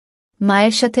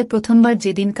মায়ের সাথে প্রথমবার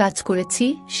যেদিন কাজ করেছি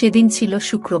সেদিন ছিল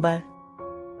শুক্রবার।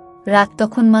 রাত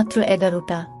তখন মাত্র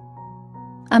 11টা।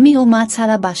 আমি ও মা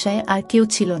ছাড়া বাসায় আর কেউ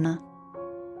ছিল না।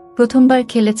 প্রথমবার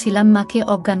খেলেছিলাম মাকে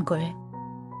অজ্ঞান করে।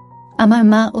 আমার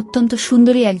মা অত্যন্ত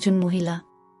সুন্দরী একজন মহিলা,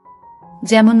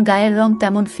 যেমন গায়ের রং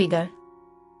তেমন ফিগার।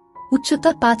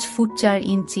 উচ্চতা 5 ফুট 4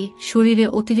 ইঞ্চি, শরীরে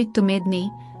অতিরিক্ত মেদ নেই,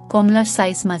 কমলার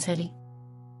সাইজ মাঝারি।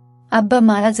 আব্বা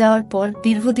মারা যাওয়ার পর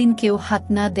দীর্ঘদিন কেউ হাত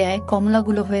না দেয়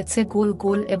কমলাগুলো হয়েছে গোল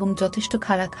গোল এবং যথেষ্ট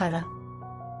খাড়া খাড়া।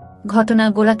 ঘটনা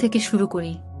গোড়া থেকে শুরু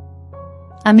করি।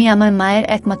 আমি আমার মায়ের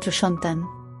একমাত্র সন্তান।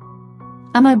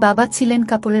 আমার বাবা ছিলেন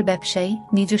কাপড়ের ব্যবসায়ী,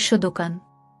 নিজস্ব দোকান।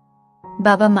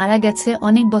 বাবা মারা গেছে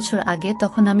অনেক বছর আগে,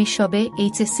 তখন আমি সবে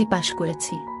এইচএসসি পাশ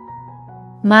করেছি।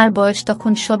 মার বয়স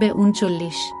তখন সবে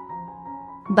 39।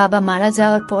 বাবা মারা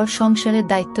যাওয়ার পর সংসারের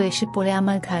দায়িত্ব এসে পড়ে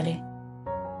আমার ঘাড়ে।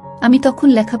 আমি তখন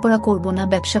লেখাপড়া করব না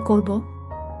ব্যবসা করব।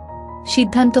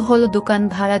 সিদ্ধান্ত হলো দোকান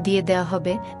ভাড়া দিয়ে দেওয়া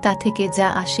হবে, তা থেকে যা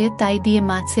আসে তাই দিয়ে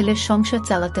মা ছেলের সংসার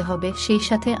চালাতে হবে, সেই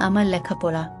সাথে আমার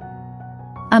লেখাপড়া।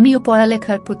 আমিও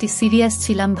পড়ালেখার প্রতি সিরিয়াস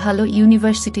ছিলাম, ভালো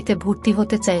ইউনিভার্সিটিতে ভর্তি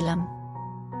হতে চাইলাম।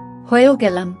 হয়েও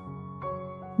গেলাম।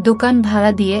 দোকান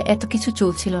ভাড়া দিয়ে এত কিছু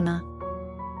চলছিল না।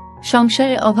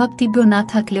 সংসারে অভাব তীব্র না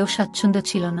থাকলেও স্বাচ্ছন্দ্য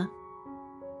ছিল না।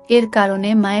 এর কারণে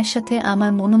মায়ের সাথে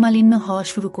আমার মনোমালিন্য হওয়া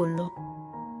শুরু করল।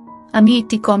 আমি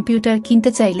একটি কম্পিউটার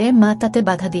কিনতে চাইলে মা তাতে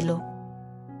বাধা দিল।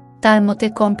 তার মতে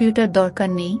কম্পিউটার দরকার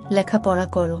নেই, লেখাপড়া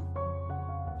করো।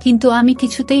 কিন্তু আমি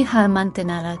কিছুতেই হার মানতে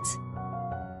নারাজ।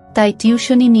 তাই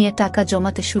টিউশনি নিয়ে টাকা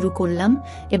জমাতে শুরু করলাম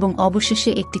এবং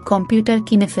অবশেষে একটি কম্পিউটার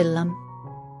কিনে ফেললাম।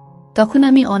 তখন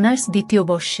আমি অনার্স 2য়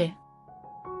বর্ষে।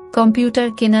 কম্পিউটার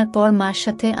কেনার পর মার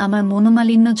সাথে আমার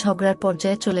মনোমালিন্য ঝগড়ার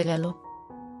পর্যায়ে চলে গেল।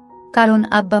 কারণ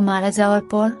আব্বা মারা যাওয়ার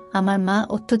পর আমার মা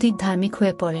অত্যধিক ধার্মিক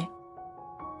হয়ে পড়ে।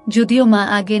 যদিও মা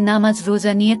আগে নামাজ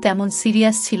রোজা নিয়ে তেমন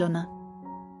সিরিয়াস ছিল না।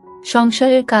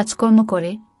 সংসারের কাজকর্ম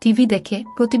করে, টিভি দেখে,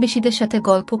 প্রতিবেশীদের সাথে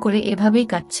গল্প করে এভাবেই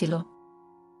কাটছিল।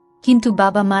 কিন্তু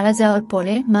বাবা মারা যাওয়ার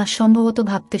পরে মা সম্ভবত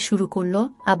ভাবতে শুরু করল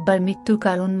আব্বার মৃত্যুর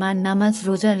কারণ মার নামাজ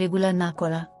রোজা রেগুলার না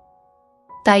করা।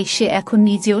 তাই সে এখন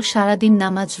নিজেও সারাদিন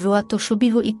নামাজ রোয়া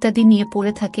তসবিহ ইত্যাদি নিয়ে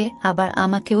পড়ে থাকে, আবার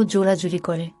আমাকেও জোরাজুরি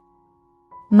করে।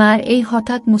 মার এই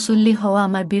হঠাৎ মুসল্লি হওয়া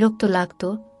আমার বিরক্ত লাগত,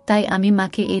 তাই আমি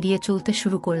মাকে এড়িয়ে চলতে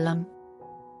শুরু করলাম।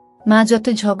 মা যত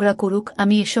ঝগড়া করুক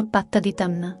আমি এসব পাত্তা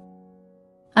দিতাম না।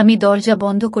 আমি দরজা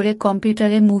বন্ধ করে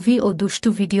কম্পিউটারে মুভি ও দুষ্টু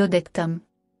ভিডিও দেখতাম।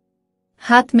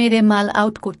 হাত মেরে মাল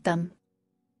আউট করতাম।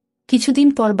 কিছুদিন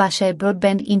পর বাসায়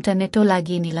ব্রডব্যান্ড ইন্টারনেটও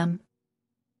লাগিয়ে নিলাম।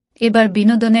 এবার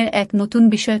বিনোদনের এক নতুন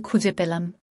বিষয় খুঁজে পেলাম।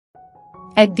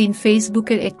 একদিন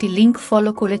ফেসবুকের একটি লিংক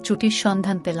ফলো করে চুটির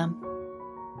সন্ধান পেলাম।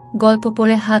 গল্প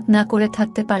পড়ে হাত না করে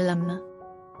থাকতে পারলাম না।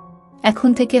 এখন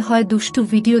থেকে হয় দুষ্টু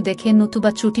ভিডিও দেখে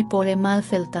নতুবা চুটি পরে মাল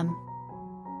ফেলতাম।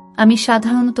 আমি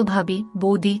সাধারণত ভাবি,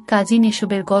 বৌদি, কাজিন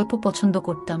এসবের গল্প পছন্দ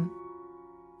করতাম।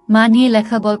 মা নিয়ে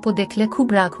লেখা গল্প দেখলে খুব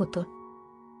রাগ হতো।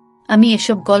 আমি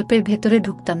এসব গল্পের ভেতরে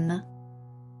ঢুকতাম না।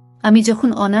 আমি যখন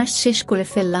অনার্স শেষ করে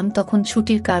ফেললাম তখন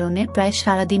ছুটির কারণে প্রায়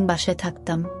সারাদিন বাসায়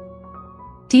থাকতাম।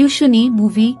 টিউশনি,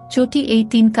 মুভি, চটি এই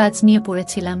 3 কাজ নিয়ে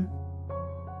পড়েছিলাম।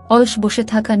 অলস বসে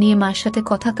থাকা নিয়ে মার সাথে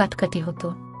কথা কাটকাটি হতো।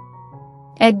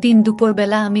 একদিন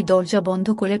দুপুরবেলা আমি দরজা বন্ধ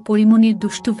করে পরিমণির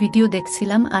দুষ্টু ভিডিও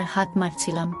দেখছিলাম আর হাত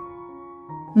মারছিলাম।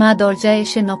 মা দরজায়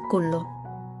এসে নক করল।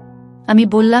 আমি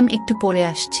বললাম একটু পরে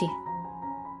আসছি।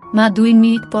 মা 2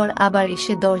 মিনিট পর আবার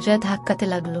এসে দরজায় ধাক্কাতে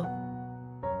লাগল।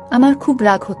 আমার খুব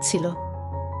রাগ হচ্ছিল।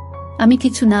 আমি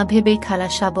কিছু না ভেবেই খাড়া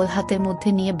শাবল হাতের মধ্যে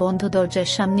নিয়ে বন্ধ দরজার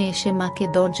সামনে এসে মাকে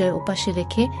দরজার ওপাশে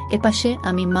রেখে এপাশে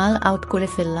আমি মাল আউট করে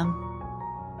ফেললাম।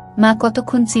 মা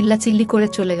কতক্ষণ চিল্লাচিল্লি করে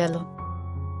চলে গেল।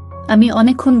 আমি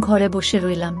অনেকক্ষণ ঘরে বসে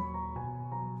রইলাম।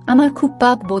 আমার খুব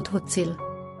পাপ বোধ হচ্ছিল।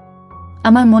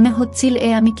 আমার মনে হচ্ছিল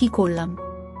আমি কি করলাম?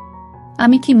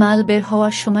 আমি কি মাল বের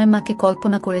হওয়ার সময় মাকে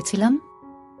কল্পনা করেছিলাম?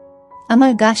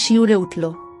 আমার গা শিউরে উঠল।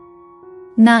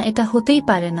 না, এটা হতেই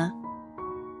পারে না।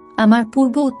 আমার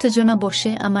পূর্ব উত্তেজনা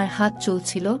বসে আমার হাত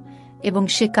চলছিল এবং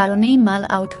সে কারণেই মাল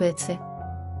আউট হয়েছে।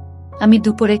 আমি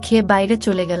দুপুরে খেয়ে বাইরে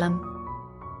চলে গেলাম।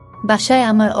 বাসায়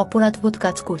আমার অপরাধবোধ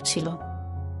কাজ করছিল।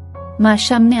 মার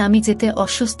সামনে আমি যেতে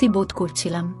অস্বস্তি বোধ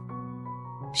করছিলাম।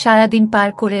 সারাদিন পার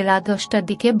করে রাত 10টার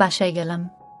দিকে বাসায় গেলাম।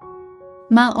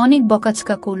 মা অনেক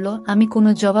বকাঝকা করল, আমি কোনো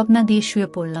জবাব না দিয়ে শুয়ে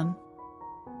পড়লাম।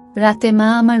 রাতে মা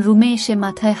আমার রুমে এসে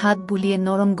মাথায় হাত বুলিয়ে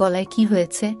নরম গলায় কি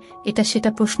হয়েছে এটা সেটা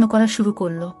প্রশ্ন করা শুরু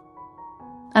করল।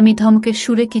 আমি ধমকের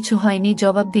সুরে কিছু হয়নি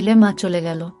জবাব দিলে মা চলে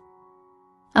গেল।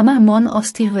 আমার মন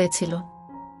অস্থির হয়েছিল।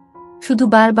 শুধু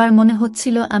বারবার মনে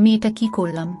হচ্ছিল আমি এটা কি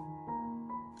করলাম?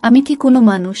 আমি কি কোনো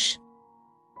মানুষ?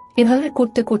 এভাবে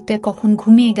করতে করতে কখন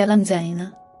ঘুমিয়ে গেলাম জানি না।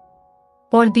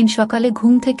 পরদিন সকালে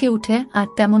ঘুম থেকে উঠে আর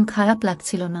তেমন খারাপ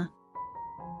লাগছিল না।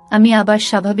 আমি আবার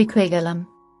স্বাভাবিক হয়ে গেলাম।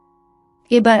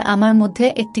 এবার আমার মধ্যে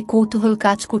একটি কৌতূহল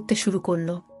কাজ করতে শুরু করল।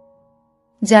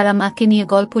 যারা মাকে নিয়ে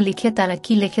গল্প লিখে তারা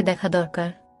কি লেখে দেখা দরকার।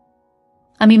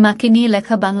 আমি মাকে নিয়ে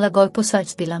লেখা বাংলা গল্প সার্চ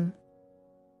দিলাম।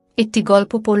 একটি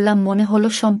গল্প পড়লাম, মনে হলো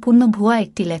সম্পূর্ণ ভুয়া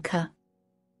একটি লেখা।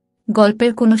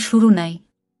 গল্পের কোনো শুরু নাই।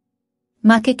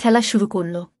 মাকে খেলা শুরু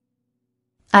করল।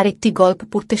 আরেকটি গল্প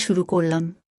পড়তে শুরু করলাম।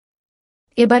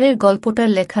 এবারের গল্পটার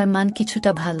লেখার মান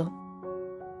কিছুটা ভালো।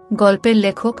 গল্পের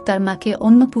লেখক তার মাকে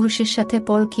অন্য পুরুষের সাথে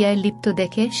পরকীয়ায় লিপ্ত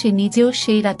দেখে সে নিজেও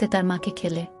সেই রাতে তার মাকে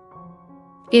খেলে।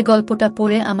 এ গল্পটা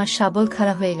পড়ে আমার শাবল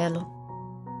খাড়া হয়ে গেল।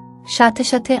 সাথে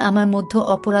সাথে আমার মধ্যে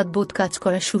অপরাধ বোধ কাজ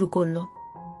করা শুরু করল।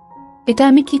 এটা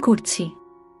আমি কি করছি?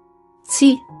 ছি,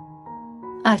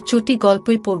 আর চটি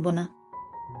গল্পই পড়ব না।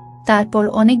 তারপর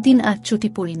অনেকদিন আর চটি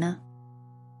পড়ি না।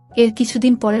 এর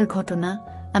কিছুদিন পরের ঘটনা,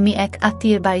 আমি এক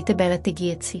আত্মীয়ের বাড়িতে বেড়াতে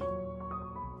গিয়েছি।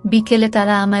 বিকেলে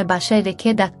তারা আমায় বাসায় রেখে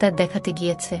ডাক্তার দেখাতে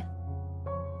গিয়েছে।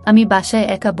 আমি বাসায়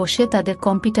একা বসে তাদের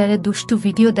কম্পিউটারে দুষ্টু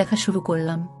ভিডিও দেখা শুরু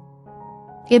করলাম।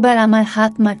 এবার আমার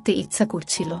হাত মারতে ইচ্ছা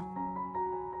করছিল,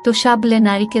 তো সাবলে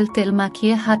নারিকেল তেল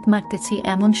মাখিয়ে হাত মারতেছি,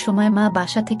 এমন সময় মা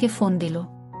বাসা থেকে ফোন দিল।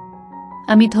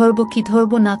 আমি ধরব কি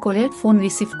ধরব না করে ফোন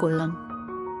রিসিভ করলাম।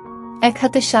 এক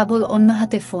হাতে শাবল, অন্য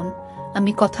হাতে ফোন।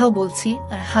 আমি কথাও বলছি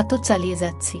আর হাতও চালিয়ে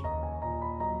যাচ্ছি।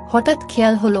 হঠাৎ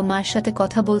খেয়াল হলো মার সাথে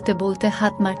কথা বলতে বলতে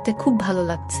হাত মারতে খুব ভালো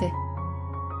লাগছে।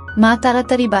 মা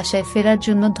তাড়াতাড়ি বাসায় ফেরার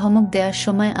জন্য ধমক দেওয়ার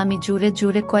সময় আমি জোরে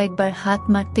জোরে কয়েকবার হাত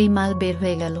মারতেই মাল বের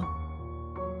হয়ে গেল।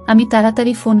 আমি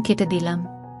তাড়াতাড়ি ফোন কেটে দিলাম।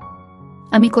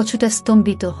 আমি কিছুটা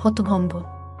স্তম্ভিত, হতভম্ব।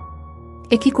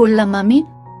 এ কি করলাম আমি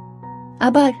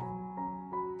আবার?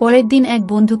 পরের দিন এক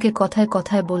বন্ধুকে কথায়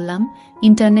কথায় বললাম,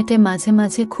 ইন্টারনেটে মাঝে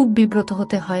মাঝে খুব বিব্রত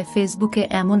হতে হয়। ফেসবুকে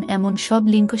এমন এমন সব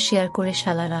লিঙ্ক শেয়ার করে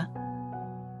শালারা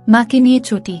মাকে নিয়ে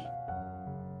চটি।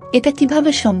 এটা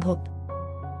কিভাবে সম্ভব?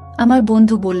 আমার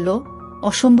বন্ধু বলল,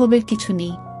 অসম্ভবের কিছু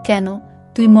নেই। কেন,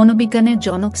 তুই মনোবিজ্ঞানের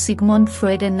জনক সিগমন্ড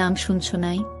ফ্রয়েডের নাম শুনছ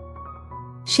নাই?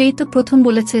 সেই তো প্রথম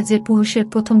বলেছে যে পুরুষের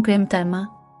প্রথম প্রেম তার মা।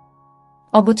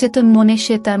 অবচেতন মনে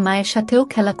সে তার মায়ের সাথেও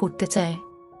খেলা করতে চায়।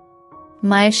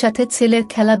 মায়ের সাথে ছেলের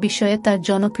খেলা বিষয়ে তার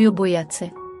জনপ্রিয় বই আছে।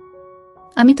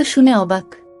 আমি তো শুনে অবাক।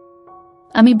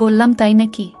 আমি বললাম, তাই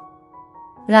নাকি?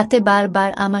 রাতে বারবার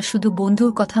আমার শুধু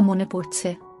বন্ধুর কথা মনে পড়ছে।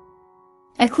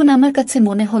 এখন আমার কাছে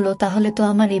মনে হলো তাহলে তো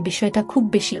আমার এই বিষয়টা খুব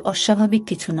বেশি অস্বাভাবিক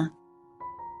কিছু না।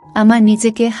 আমার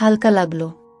নিজেকে হালকা লাগলো,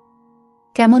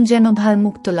 কেমন যেন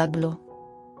ভারমুক্ত লাগলো।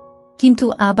 কিন্তু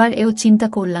আবার এও চিন্তা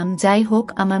করলাম, যাই হোক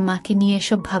আমার মাকে নিয়ে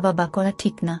এসব ভাবা বা করা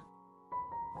ঠিক না।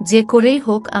 যে করেই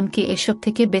হোক আমাকে এসব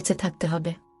থেকে বেঁচে থাকতে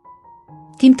হবে।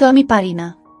 কিন্তু আমি পারি না।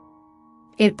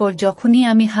 এরপর যখনই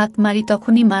আমি হাত মারি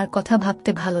তখনই মার কথা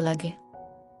ভাবতে ভালো লাগে।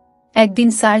 একদিন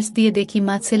সার্চ দিয়ে দেখি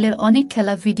মা ছেলের অনেক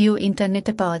খেলা ভিডিও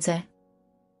ইন্টারনেটে পাওয়া যায়।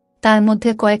 তার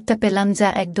মধ্যে কয়েকটা পেলাম যা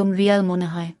একদম রিয়াল মনে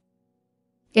হয়।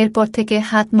 এরপর থেকে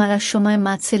হাত মারার সময়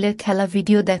মা ছেলের খেলা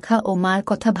ভিডিও দেখা ও মার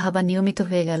কথা ভাবা নিয়মিত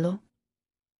হয়ে গেল।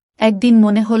 একদিন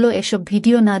মনে হলো এসব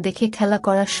ভিডিও না দেখে খেলা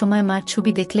করার সময় মার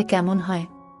ছবি দেখলে কেমন হয়।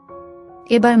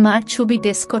 এবার মার ছবি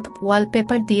ডেস্কটপ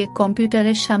ওয়ালপেপার দিয়ে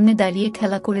কম্পিউটারের সামনে দাঁড়িয়ে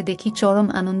খেলা করে দেখি, চরম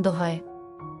আনন্দ হয়।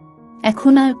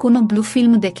 এখন আর কোনো ব্লু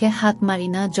ফিল্ম দেখে হাত মারি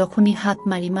না। যখনই হাত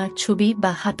মারি মার ছবি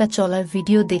বা হাঁটা চলার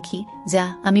ভিডিও দেখি, যা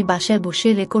আমি বাসায় বসে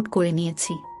রেকর্ড করে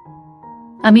নিয়েছি।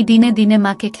 আমি দিনে দিনে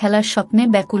মাকে খেলার স্বপ্নে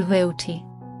ব্যাকুল হয়ে উঠি।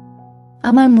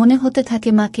 আমার মনে হতে থাকে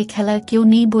মাকে খেলার কেউ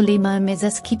নেই বলেই মার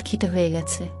মেজাজ খিটখিটে হয়ে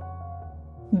গেছে।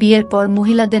 বিয়ের পর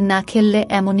মহিলাদের না খেললে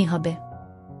এমনই হবে।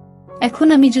 এখন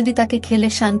আমি যদি তাকে খেলে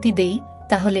শান্তি দেই,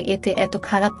 তাহলে এতে এত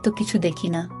খারাপ তো কিছু দেখি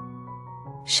না।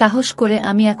 সাহস করে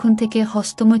আমি এখন থেকে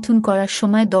হস্তমৈথুন করার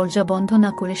সময় দরজা বন্ধ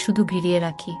না করে শুধু ভিড়িয়ে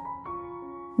রাখি,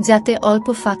 যাতে অল্প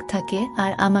ফাঁক থাকে।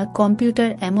 আর আমার কম্পিউটার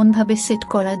এমনভাবে সেট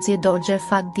করা যে দরজার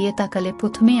ফাঁক দিয়ে তাকালে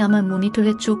প্রথমেই আমার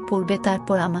মনিটরে চোখ পড়বে,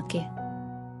 তারপর আমাকে।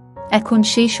 এখন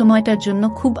সেই সময়টার জন্য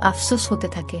খুব আফসোস হতে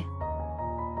থাকে।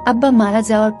 আব্বা মারা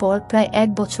যাওয়ার পর প্রায় 1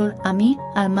 বছর আমি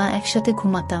আর মা একসাথে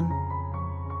ঘুমাতাম।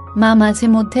 মা মাঝে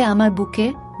মধ্যে আমার বুকে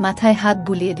মাথায় হাত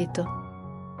বুলিয়ে দিত।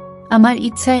 আমার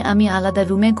ইচ্ছায় আমি আলাদা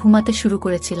রুমে ঘুমাতে শুরু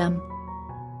করেছিলাম।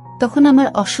 তখন আমার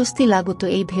অস্বস্তি লাগতো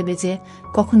এই ভেবে যে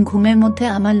কখন ঘুমের মধ্যে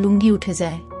আমার লুঙ্গি উঠে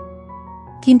যায়।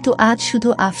 কিন্তু আজ শুধু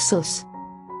আফসোস।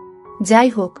 যাই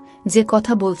হোক, যে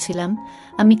কথা বলছিলাম,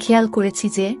 আমি খেয়াল করেছি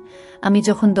যে আমি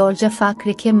যখন দরজা ফাঁক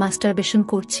রেখে মাস্টারবেশন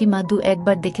করছি, মা 2-1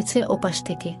 বার দেখেছে ওপাশ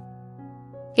থেকে।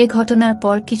 এ ঘটনার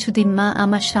পর কিছুদিন মা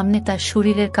আমার সামনে তার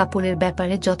শরীরের কাপড়ের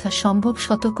ব্যাপারে যথাসম্ভব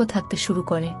সতর্ক থাকতে শুরু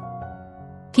করে।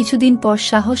 কিছুদিন পর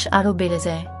সাহস আরও বেড়ে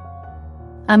যায়।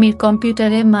 আমি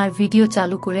কম্পিউটারে মার ভিডিও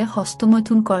চালু করে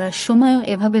হস্তমৈথুন করার সময়ও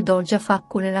এভাবে দরজা ফাঁক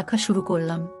করে রাখা শুরু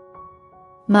করলাম।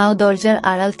 মাও দরজার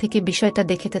আড়াল থেকে বিষয়টা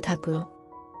দেখতে থাকল।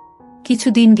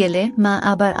 কিছুদিন গেলে মা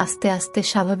আবার আস্তে আস্তে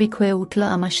স্বাভাবিক হয়ে উঠল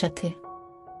আমার সাথে,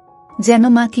 যেন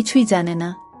মা কিছুই জানে না।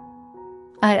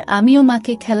 আর আমিও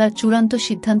মাকে খেলার চূড়ান্ত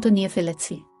সিদ্ধান্ত নিয়ে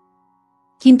ফেলেছি,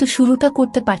 কিন্তু শুরুটা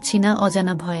করতে পারছি না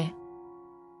অজানা ভয়ে।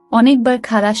 অনেকবার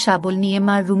খাড়া শাবল নিয়ে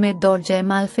মার রুমের দরজায়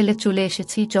মাল ফেলে চলে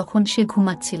এসেছি যখন সে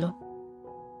ঘুমাচ্ছিল।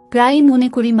 প্রায়ই মনে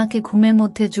করি মাকে ঘুমের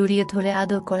মধ্যে জড়িয়ে ধরে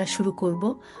আদর করা শুরু করব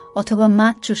অথবা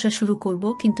মাছ চোষা শুরু করব,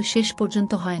 কিন্তু শেষ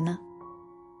পর্যন্ত হয় না।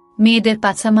 মেয়েদের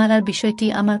পাছা মারার বিষয়টি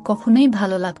আমার কখনোই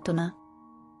ভালো লাগত না,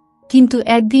 কিন্তু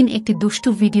একদিন একটি দুষ্টু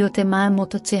ভিডিওতে মার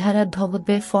মতো চেহারার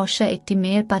ধবধবে ফর্সা একটি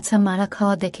মেয়ের পাছা মারা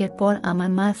খাওয়া দেখার পর আমার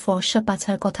মার ফর্সা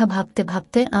পাছার কথা ভাবতে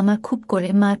ভাবতে আমার খুব করে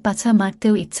মার পাছা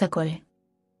মারতেও ইচ্ছা করে।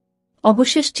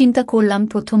 অবশেষ চিন্তা করলাম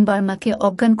প্রথমবার মাকে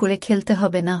অজ্ঞান করে খেলতে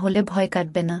হবে, না হলে ভয়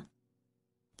কাটবে না।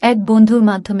 এক বন্ধুর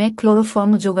মাধ্যমে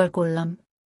ক্লোরোফর্ম জোগাড় করলাম,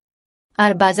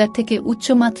 আর বাজার থেকে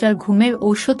উচ্চমাত্রার ঘুমের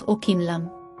ঔষধও কিনলাম।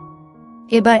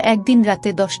 এবার একদিন রাতে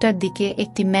 10টার দিকে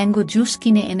একটি ম্যাঙ্গো জুস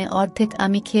কিনে এনে অর্ধেক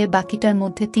আমি খেয়ে বাকিটার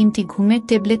মধ্যে 3টি ঘুমের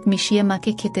ট্যাবলেট মিশিয়ে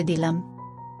মাকে খেতে দিলাম।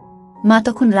 মা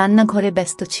তখন রান্নাঘরে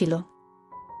ব্যস্ত ছিল,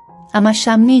 আমার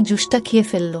সামনেই জুসটা খেয়ে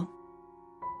ফেলল।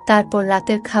 তারপর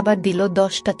রাতের খাবার দিল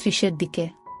 10টা 30-এর দিকে।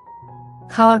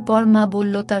 খাওয়ার পর মা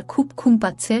বলল তার খুব ঘুম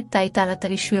পাচ্ছে, তাই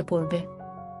তাড়াতাড়ি শুয়ে পড়বে।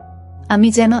 আমি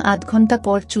যেন আধ ঘন্টা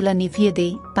পর চুলা নিভিয়ে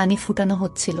দেই, পানি ফুটানো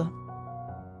হচ্ছিল।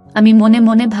 আমি মনে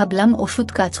মনে ভাবলাম ওষুধ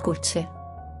কাজ করছে।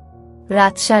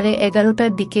 রাত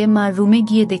 11:30টার দিকে মার রুমে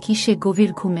গিয়ে দেখি সে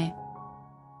গভীর ঘুমে।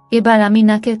 এবার আমি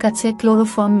নাকের কাছে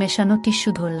ক্লোরোফর্ম মেশানো টিস্যু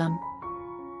ধরলাম।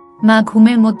 মা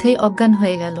ঘুমের মধ্যেই অজ্ঞান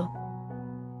হয়ে গেল।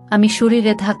 আমি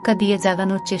শরীরে ধাক্কা দিয়ে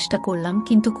জাগানোর চেষ্টা করলাম,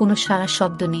 কিন্তু কোনো সাড়া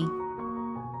শব্দ নেই।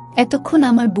 এতক্ষণ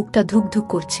আমার বুকটা ধুকধুক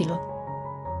করছিল,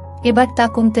 এবার তা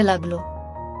কমতে লাগল।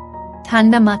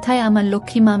 ঠান্ডা মাথায় আমার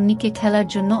লক্ষ্মী মামনিকে খেলার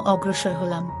জন্য অগ্রসর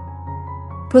হলাম।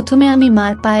 প্রথমে আমি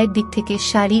মার পায়ের দিক থেকে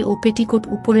শাড়ি ও পেটিকোট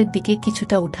উপরের দিকে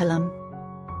কিছুটা উঠালাম।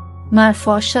 মার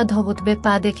ফর্সা ধবধবে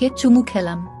পা দেখে চুমু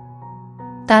খেলাম।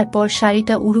 তারপর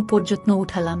শাড়িটা উরু পর্যন্ত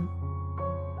উঠালাম।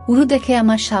 উরু দেখে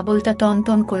আমার শাবলটা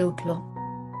টনটন করে উঠল।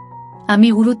 আমি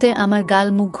উরুতে আমার গাল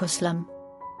মুখ ঘষলাম।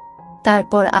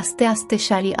 তারপর আস্তে আস্তে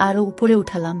শাড়ি আরও উপরে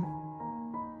উঠালাম।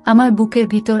 আমার বুকের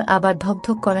ভিতর আবার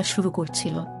ধকধক করা শুরু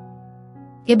করছিল।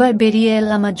 এবার বেরিয়ে এল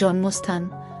আমার জন্মস্থান,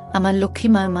 আমার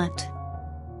লক্ষ্মীমার মাঠ।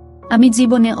 আমি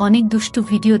জীবনে অনেক দুষ্টু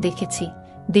ভিডিও দেখেছি,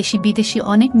 দেশি বিদেশি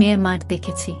অনেক মেয়ের মাঠ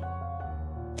দেখেছি,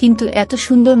 কিন্তু এত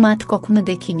সুন্দর মাঠ কখনো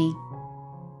দেখিনি।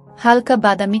 হালকা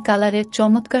বাদামি কালারের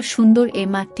চমৎকার সুন্দর এই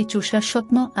মাঠটি চষার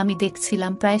স্বপ্ন আমি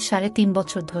দেখছিলাম প্রায় 3.5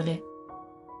 বছর ধরে।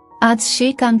 আজ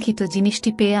সেই কাঙ্ক্ষিত জিনিসটি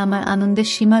পেয়ে আমার আনন্দের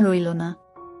সীমা রইল না।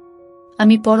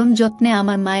 আমি পরম যত্নে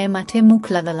আমার মায়ের মাঠে মুখ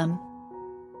লাগালাম।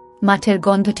 মাঠের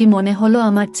গন্ধটি মনে হলো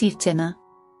আমার চিরচেনা।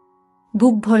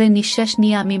 বুক ভরে নিঃশ্বাস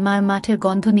নিয়ে আমি মার মাঠের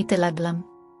গন্ধ নিতে লাগলাম।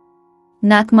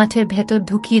 নাক মাঠের ভেতর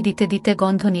ঢুকিয়ে দিতে দিতে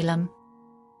গন্ধ নিলাম।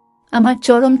 আমার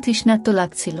চরম তৃষ্ণার্ত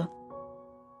লাগছিল।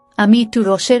 আমি একটু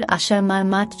রসের আশার মার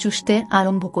মাঠ চুষতে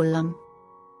আরম্ভ করলাম।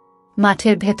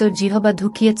 মাঠের ভেতর জিহবা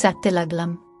ঢুকিয়ে চাটতে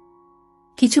লাগলাম।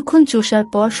 কিছুক্ষণ চষার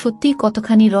পর সত্যিই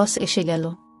কতখানি রস এসে গেল।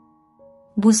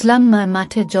 বুঝলাম মার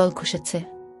মাঠের জল খসেছে।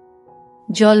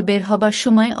 জল বের হবার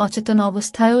সময় অচেতন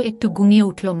অবস্থায়ও একটু ঘুমিয়ে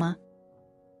উঠল মা।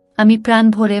 আমি প্রাণ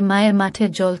ভরে মায়ের মাঠের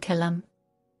জল খেলাম,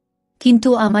 কিন্তু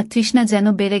আমার তৃষ্ণা যেন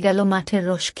বেড়ে গেল মাঠের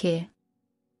রস খেয়ে।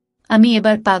 আমি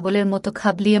এবার পাগলের মতো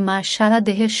খাবলিয়ে মার সারা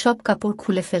দেহের সব কাপড়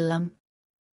খুলে ফেললাম।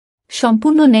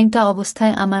 সম্পূর্ণ ন্যাংটা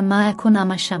অবস্থায় আমার মা এখন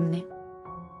আমার সামনে।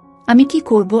 আমি কি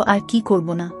করব আর কি করব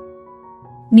না,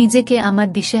 নিজেকে আমার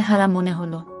দিশেহারা মনে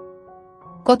হলো।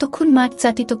 কতক্ষণ মাঠ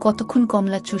চাটি তো কতক্ষণ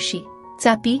কমলা চুষি,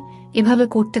 চাপি, এভাবে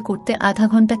করতে করতে আধা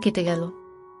ঘন্টা কেটে গেল।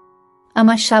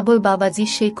 আমার শাবল বাবাজি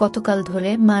সেই কতকাল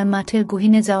ধরে মার মাঠের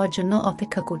গহীনে যাওয়ার জন্য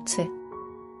অপেক্ষা করছে,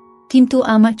 কিন্তু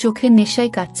আমার চোখের নেশাই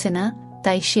কাটছে না,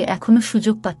 তাই সে এখনো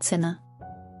সুযোগ পাচ্ছে না।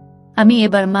 আমি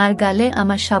এবার মার গালে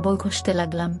আমার শাবল ঘষতে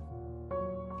লাগলাম।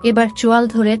 এবার চোয়াল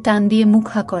ধরে টান দিয়ে মুখ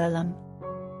হা করালাম।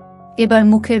 এবার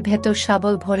মুখের ভেতর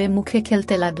শাবল ভরে মুখে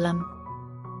খেলতে লাগলাম।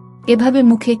 এভাবে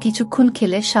মুখে কিছুক্ষণ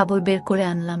খেলে শাবল বের করে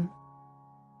আনলাম।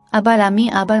 আমি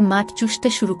আবার মাঠ চুষতে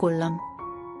শুরু করলাম।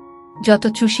 যত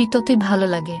চুষি ততই ভালো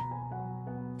লাগে।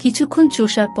 কিছুক্ষণ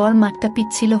চষার পর মাঠটা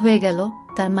পিচ্ছিল হয়ে গেল,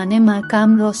 তার মানে মার কাম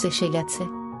রস এসে গেছে।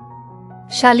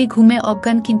 শালি ঘুমে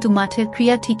অজ্ঞান, কিন্তু মাঠের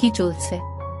ক্রিয়া ঠিকই চলছে।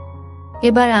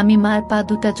 এবার আমি মার পা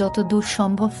দুটা যত দূর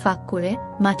সম্ভব ফাঁক করে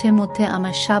মাঠের মধ্যে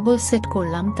আমার শাবল সেট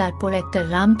করলাম। তারপর একটা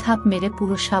রাম থাপ মেরে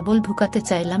পুরো শাবল ঢুকাতে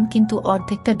চাইলাম, কিন্তু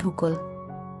অর্ধেকটা ঢুকল।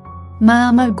 মা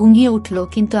আমার গুঙিয়ে উঠল,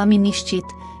 কিন্তু আমি নিশ্চিত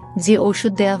যে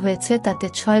ঔষধ দেয়া হয়েছে তাতে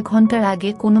 6 ঘন্টার আগে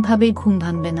কোনোভাবেই ঘুম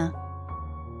ভাঙবে না।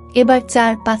 এবার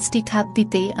 4-5টি ঠাপ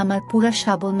দিতেই আমার পুরা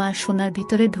শাবল মার সোনার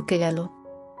ভিতরে ঢুকে গেল।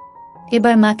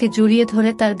 এবার মাকে জড়িয়ে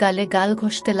ধরে তার গালে গাল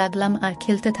ঘষতে লাগলাম আর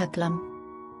খেলতে থাকলাম।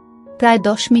 প্রায়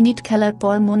 10 মিনিট খেলার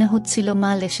পর মনে হচ্ছিল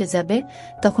মাল এসে যাবে,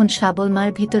 তখন শাবল মার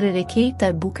ভিতরে রেখেই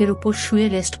তার বুকের উপর শুয়ে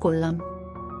রেস্ট করলাম।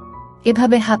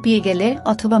 এভাবে হাঁপিয়ে গেলে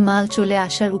অথবা মাল চলে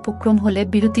আসার উপক্রম হলে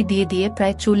বিরতি দিয়ে দিয়ে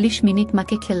প্রায় 40 মিনিট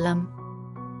মাকে খেললাম।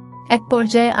 এক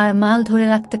পর্যায়ে আর মাল ধরে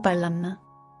রাখতে পারলাম না।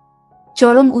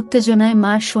 চরম উত্তেজনায়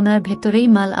মার সোনার ভেতরেই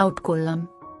মাল আউট করলাম।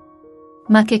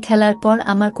 মাকে খেলার পর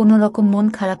আমার কোনো রকম মন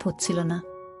খারাপ হচ্ছিল না,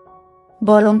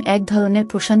 বরং এক ধরনের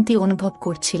প্রশান্তি অনুভব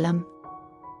করছিলাম।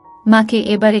 মাকে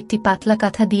এবার একটি পাতলা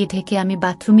কাঁথা দিয়ে ঢেকে আমি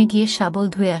বাথরুমে গিয়ে শাবল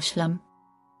ধুয়ে আসলাম।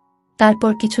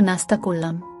 তারপর কিছু নাস্তা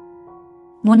করলাম।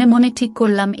 মনে মনে ঠিক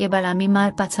করলাম এবার আমি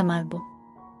মার পাছা মারব।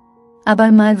 আবার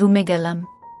মার রুমে গেলাম।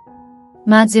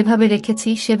 মা যেভাবে রেখেছি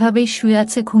সেভাবেই শুয়ে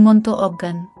আছে ঘুমন্ত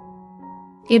অজ্ঞান।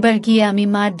 এবার গিয়ে আমি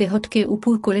মার দেহটকে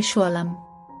উপুর করে শোয়ালাম।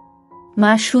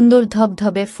 মার সুন্দর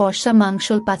ধবধবে ফর্সা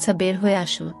মাংসল পাছা বের হয়ে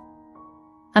আসল।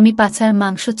 আমি পাছার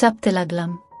মাংস চাপতে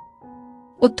লাগলাম।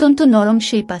 অত্যন্ত নরম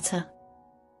সেই পাছা।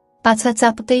 পাছা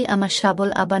চাপতেই আমার শাবল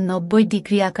আবার 90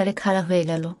 ডিগ্রি আকারে খাড়া হয়ে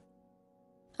গেল।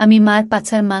 আমি মার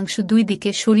পাছার মাংস 2 দিকে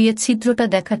সরিয়ে ছিদ্রটা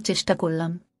দেখার চেষ্টা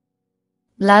করলাম।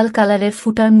 লাল কালারের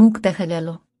ফুটার মুখ দেখা গেল।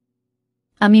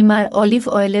 আমি মার অলিভ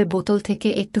অয়েলের বোতল থেকে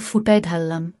একটু ফুটায়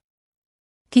ঢাললাম।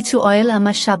 কিছু অয়েল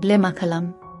আমার শাবলে মাখালাম।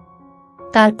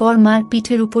 তারপর মার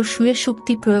পিঠের উপর শুয়ে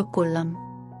শক্তি প্রয়োগ করলাম।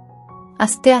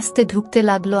 আস্তে আস্তে ঢুকতে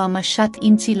লাগলো আমার 7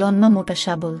 ইঞ্চি লম্বা মোটা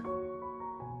শাবল।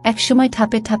 একসময়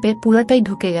ঠাপে ঠাপে পুরাটাই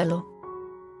ঢুকে গেল।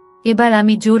 এবার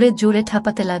আমি জোরে জোরে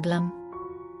ঠাপাতে লাগলাম।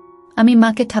 আমি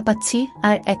মাকে ঠাপাচ্ছি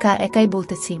আর একা একাই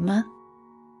বলতেছি, মা,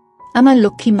 আমার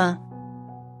লক্ষ্মী মা,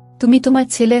 তুমি তোমার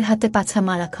ছেলের হাতে পাছা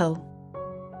মারা খাও।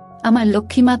 আমার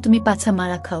লক্ষ্মী মা, তুমি পাছা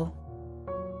মারা খাও।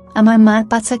 আমার মার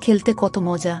পাছা খেলতে কত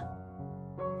মজা।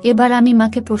 এবার আমি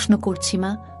মাকে প্রশ্ন করছি,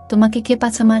 মা, তোমাকে কে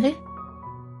পাছা মারে?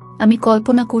 আমি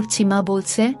কল্পনা করছি মা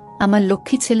বলছে, আমার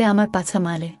লক্ষ্মী ছেলে আমার পাছা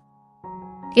মারে।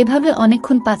 এভাবে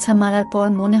অনেকক্ষণ পাছা মারার পর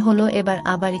মনে হলো এবার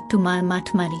আবার একটু মার মাঠ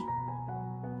মারি।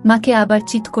 মাকে আবার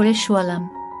চিৎ করে শোয়ালাম।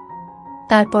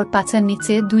 তারপর পাছার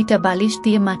নিচে 2টা বালিশ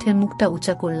দিয়ে মাঠের মুখটা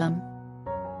উঁচা করলাম।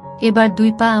 এবার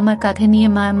 2 পা আমার কাঁধে নিয়ে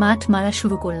মার মাঠ মারা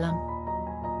শুরু করলাম।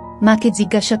 মাকে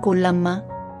জিজ্ঞাসা করলাম, মা,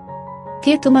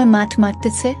 কে তোমার মাঠ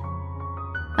মারতেছে?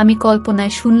 আমি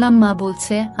কল্পনায় শুনলাম মা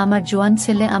বলছে, আমার জোয়ান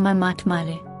ছেলে আমার মাঠ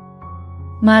মারে।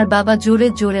 মার বাবা জোরে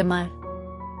জোরে মার,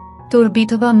 তোর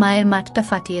বিধবা মায়ের মাঠটা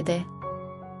ফাটিয়ে দেয়।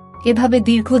 এভাবে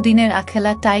দীর্ঘদিনের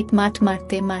আখেলা টাইট মাঠ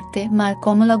মারতে মারতে মার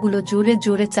কমলাগুলো জোরে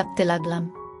জোরে চাপতে লাগলাম।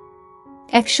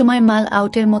 একসময় মাল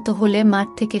আউটের মতো হলে মাঠ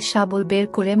থেকে শাবল বের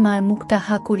করে মার মুখটা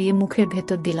হা করিয়ে মুখের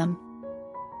ভেতর দিলাম।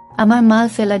 আমার মাল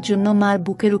ফেলার জন্য মার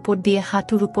বুকের উপর দিয়ে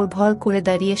হাঁটুর উপর ভর করে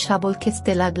দাঁড়িয়ে শাবল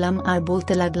খেঁচতে লাগলাম আর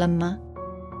বলতে লাগলাম, মা,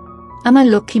 আমার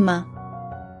লক্ষ্মী মা,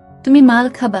 তুমি মাল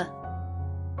খাবা?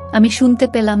 আমি শুনতে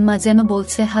পেলাম মা যেন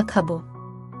বলছে, হা খাবো।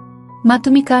 মা,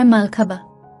 তুমি কার মাল খাবা?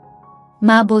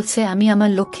 মা বলছে, আমি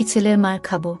আমার লক্ষ্মী ছেলের মার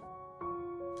খাবো।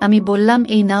 আমি বললাম,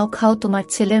 এই নাও খাও, তোমার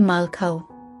ছেলের মাল খাও,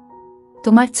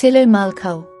 তোমার ছেলের মাল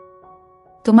খাও,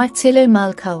 তোমার ছেলের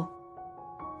মাল খাও।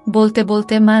 বলতে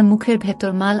বলতে মার মুখের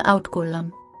ভেতর মাল আউট করলাম।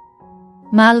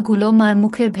 মালগুলো মার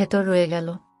মুখের ভেতর রয়ে গেল।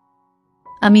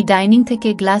 আমি ডাইনিং থেকে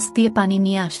গ্লাস দিয়ে পানি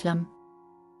নিয়ে আসলাম।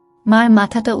 মার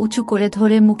মাথাটা উঁচু করে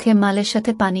ধরে মুখে মালের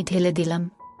সাথে পানি ঢেলে দিলাম।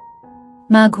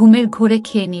 মা ঘুমের ঘোরে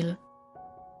খেয়ে নিল।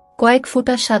 কয়েক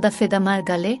ফোঁটা সাদা ফেদা মার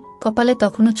গালে, কপালে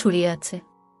তখনও ছড়িয়ে আছে।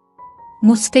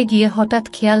 মুছতে গিয়ে হঠাৎ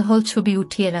খেয়াল হল ছবি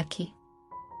উঠিয়ে রাখি।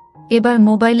 এবার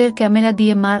মোবাইলের ক্যামেরা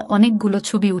দিয়ে মার অনেকগুলো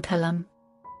ছবি উঠালাম।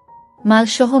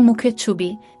 মালসহ মুখের ছবি,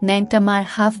 ন্যাংটা মার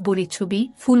হাফ বড়ি ছবি,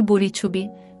 ফুল বড়ি ছবি,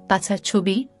 পাছার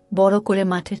ছবি, বড় করে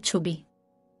মাঠের ছবি।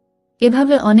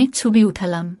 এভাবে অনেক ছবি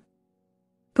উঠালাম।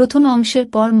 প্রথম অংশের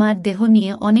পর মার দেহ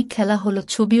নিয়ে অনেক খেলা হলো,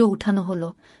 ছবিও উঠানো হলো,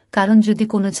 কারণ যদি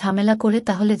কোনো ঝামেলা করে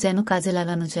তাহলে যেন কাজে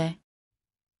লাগানো যায়।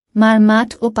 মার মাঠ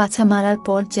ও পাছা মারার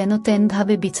পর যেন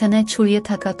তেনভাবে বিছানায় ছড়িয়ে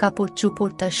থাকা কাপড়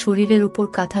চোপড় তার শরীরের উপর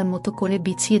কাঁথার মতো করে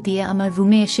বিছিয়ে দিয়ে আমার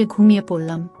রুমে এসে ঘুমিয়ে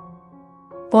পড়লাম।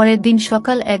 পরের দিন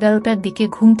সকাল 11টার দিকে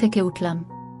ঘুম থেকে উঠলাম।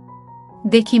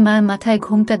 দেখি মার মাথায়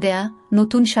ঘোমটা দেয়া,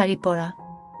 নতুন শাড়ি পরা।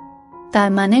 তার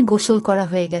মানে গোসল করা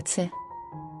হয়ে গেছে।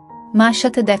 মার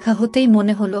সাথে দেখা হতেই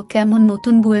মনে হলো কেমন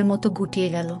নতুন বউয়ের মতো গুটিয়ে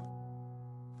গেল।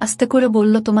 আস্তে করে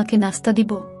বলল, তোমাকে নাস্তা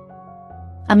দিব?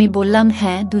 আমি বললাম,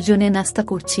 হ্যাঁ। দুজনে নাস্তা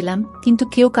করছিলাম, কিন্তু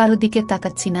কেউ কারো দিকে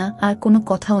তাকাচ্ছি না, আর কোনো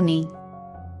কথাও নেই।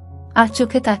 আর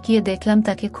চোখে তাকিয়ে দেখলাম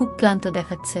তাকে খুব ক্লান্ত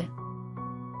দেখাচ্ছে,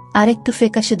 আর একটু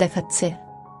ফ্যাকাশে দেখাচ্ছে।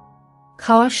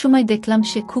 খাওয়ার সময় দেখলাম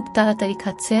সে খুব তাড়াতাড়ি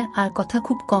খাচ্ছে আর কথা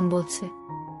খুব কম বলছে।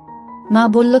 মা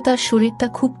বলল তার শরীরটা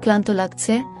খুব ক্লান্ত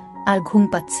লাগছে আর ঘুম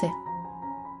পাচ্ছে,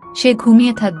 সে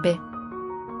ঘুমিয়ে থাকবে।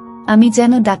 আমি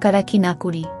যেন ডাকাডাকি না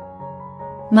করি।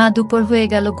 মা দুপুর হয়ে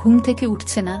গেল, ঘুম থেকে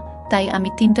উঠছে না, তাই আমি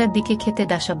 3টার দিকে খেতে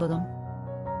বসলাম।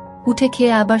 উঠে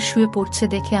খেয়ে আবার শুয়ে পড়ছে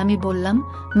দেখে আমি বললাম,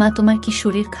 মা তোমার কি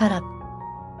শরীর খারাপ?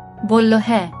 বলল,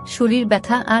 হ্যাঁ, শরীর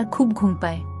ব্যথা আর খুব ঘুম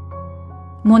পায়।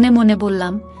 মনে মনে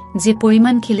বললাম, যে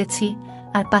পরিমাণ খেলেছি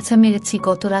আর পাছা মেরেছি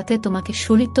গত রাতে, তোমাকে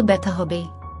শরীর তো ব্যথা হবেই।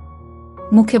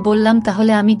 মুখে বললাম,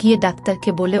 তাহলে আমি গিয়ে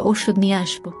ডাক্তারকে বলে ওষুধ নিয়ে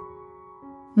আসব।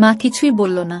 মা কিছুই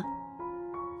বলল না।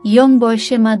 ইয়ং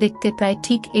বয়সে মা দেখতে প্রায়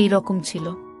ঠিক এই রকম ছিল।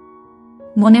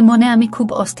 মনে মনে আমি খুব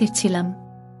অস্থির ছিলাম।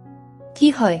 কি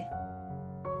হয়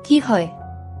কি হয়,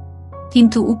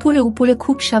 কিন্তু উপরে উপরে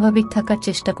খুব স্বাভাবিক থাকার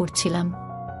চেষ্টা করছিলাম।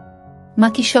 মা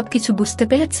কি সবকিছু বুঝতে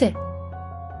পেরেছে,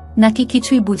 নাকি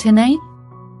কিছুই বুঝে নাই?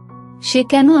 সে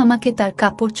কেন আমাকে তার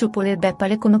কাপড় চোপড়ের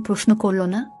ব্যাপারে কোনো প্রশ্ন করল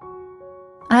না?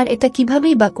 আর এটা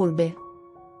কিভাবেই বা করবে?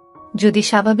 যদি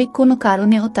স্বাভাবিক কোনো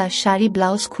কারণেও তার শাড়ি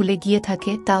ব্লাউজ খুলে গিয়ে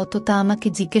থাকে, তাও তো তা আমাকে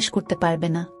জিজ্ঞেস করতে পারবে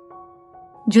না।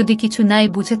 যদি কিছু নাই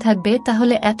বুঝে থাকবে,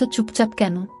 তাহলে এত চুপচাপ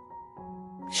কেন?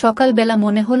 সকালবেলা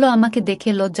মনে হলো আমাকে দেখে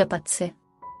লজ্জা পাচ্ছে।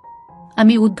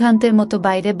 আমি উদ্ভ্রান্তের মতো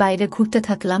বাইরে বাইরে ঘুরতে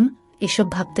থাকলাম, এসব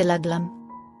ভাবতে লাগলাম।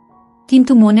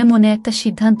 কিন্তু মনে মনে একটা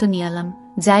সিদ্ধান্ত নিয়ালাম,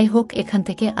 যাই হোক, এখান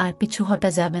থেকে আর পিছু হটা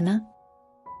যাবে না।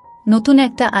 নতুন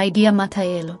একটা আইডিয়া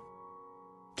মাথায় এলো।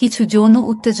 কিছু যৌন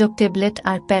উত্তেজক ট্যাবলেট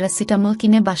আর প্যারাসিটামল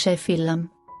কিনে বাসায় ফিরলাম।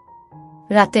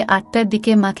 রাতে 8টার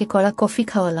দিকে মাকে কড়া কফি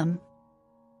খাওয়ালাম।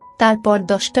 তারপর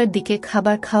 10টার দিকে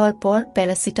খাবার খাওয়ার পর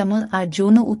প্যারাসিটামল আর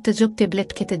যৌন উত্তেজক ট্যাবলেট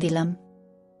খেতে দিলাম।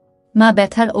 মা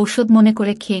ব্যথার ঔষধ মনে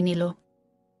করে খেয়ে নিল।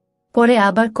 পরে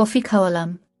আবার কফি খাওয়ালাম।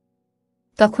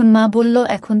 তখন মা বলল,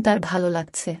 এখন তার ভালো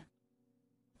লাগছে।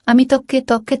 আমি তককে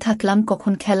তককে থাকলাম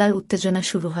কখন খেলার উত্তেজনা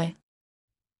শুরু হয়,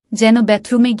 যেন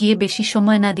বাথরুমে গিয়ে বেশি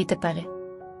সময় না দিতে পারে।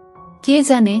 কে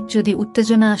জানে, যদি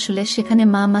উত্তেজনা আসলে সেখানে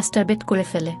মা মাস্টারবেট করে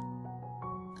ফেলে।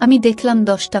 আমি দেখলাম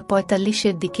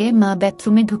 10:45-এর দিকে মা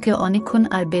বাথরুমে ঢুকে অনেকক্ষণ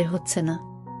আর বের হচ্ছে না।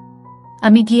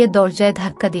 আমি গিয়ে দরজায়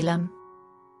ধাক্কা দিলাম।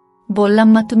 বললাম,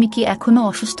 মা তুমি কি এখনো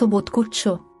অসুস্থ বোধ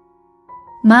করছো?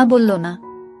 মা বলল না।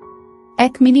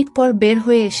 1 মিনিট পর বের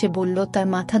হয়ে এসে বলল তার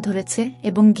মাথা ধরেছে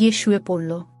এবং গিয়ে শুয়ে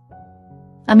পড়ল।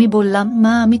 আমি বললাম,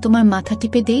 মা আমি তোমার মাথা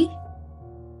টিপে দেই?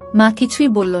 মা কিছুই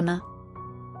বলল না।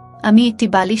 আমি একটি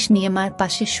বালিশ নিয়ে মার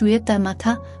পাশে শুয়ে তার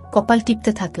মাথা কপাল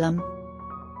টিপতে থাকলাম।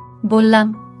 বললাম,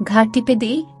 ঘাড় টিপে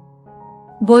দেই?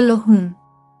 বলল, হুম।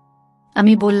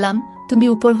 আমি বললাম, তুমি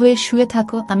উপর হয়ে শুয়ে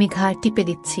থাকো, আমি ঘাড় টিপে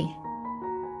দিচ্ছি।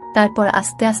 তারপর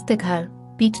আস্তে আস্তে ঘাড়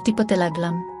পিঠ টিপতে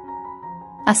লাগলাম।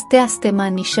 আস্তে আস্তে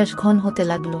মার নিঃশ্বাস ঘন হতে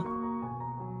লাগল।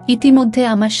 ইতিমধ্যে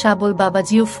আমার শাবল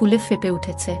বাবাজিও ফুলে ফেপে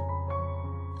উঠেছে।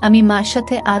 আমি মার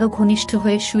সাথে আরো ঘনিষ্ঠ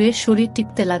হয়ে শুয়ে শরীর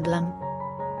টিপতে লাগলাম।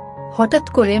 হঠাৎ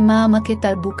করে মা আমাকে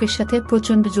তার বুকের সাথে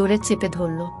প্রচণ্ড জোরে চেপে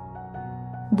ধরল।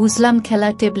 বুঝলাম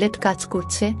খেলার ট্যাবলেট কাজ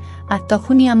করছে, আর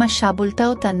তখনই আমার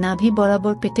শাবলটাও তার নাভি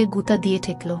বরাবর পেটে গুঁতা দিয়ে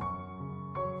ঠেকল।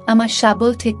 আমার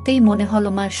শাবল ঠেকতেই মনে হলো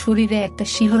মার শরীরে একটা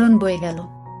শিহরণ বয়ে গেল।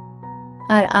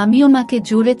 আর আমিও মাকে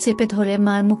জোরে চেপে ধরে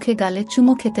মার মুখে গালে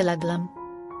চুমো খেতে লাগলাম।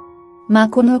 মা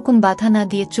কোনোরকম বাধা না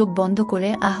দিয়ে চোখ বন্ধ করে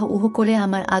আহ উহ করে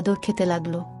আমার আদর খেতে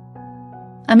লাগল।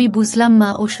 আমি বুঝলাম মা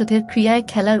ওষুধের ক্রিয়ায়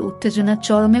খেলার উত্তেজনা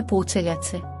চরমে পৌঁছে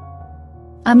গেছে।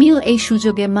 আমিও এই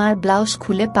সুযোগে মার ব্লাউজ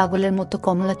খুলে পাগলের মতো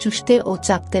কমলা চুষতে ও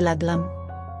চাপতে লাগলাম।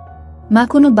 মা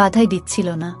কোনো বাধাই দিচ্ছিল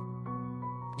না।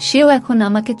 সেও এখন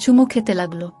আমাকে চুমো খেতে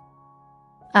লাগল,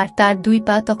 আর তার 2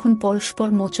 পা তখন পরস্পর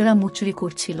মোচড়া মুচুরি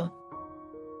করছিল।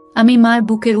 আমি মার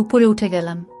বুকের উপরে উঠে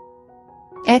গেলাম।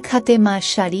 এক হাতে মার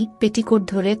শাড়ি পেটিকোট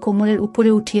ধরে কোমরের উপরে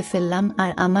উঠিয়ে ফেললাম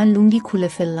আর আমার লুঙ্গি খুলে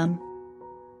ফেললাম।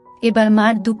 এবার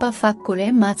মার 2 পা ফাঁক করে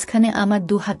মাঝখানে আমার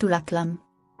 2 হাঁটু রাখলাম।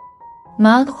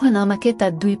 মা তখন আমাকে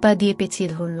তার 2 পা দিয়ে পেঁচিয়ে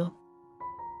ধরল।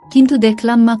 কিন্তু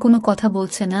দেখলাম মা কোনো কথা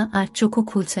বলছে না আর চোখও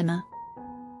খুলছে না।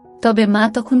 তবে মা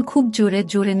তখন খুব জোরে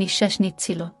জোরে নিঃশ্বাস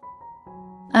নিচ্ছিল।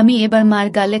 আমি এবার মার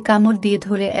গালে কামড় দিয়ে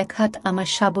ধরে এক হাত আমার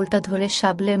শাবলটা ধরে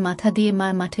শাবলের মাথা দিয়ে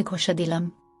মার মাঠে ঘষা দিলাম।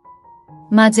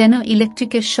 মা যেন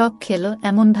ইলেকট্রিকের শক খেল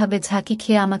এমনভাবে ঝাঁকি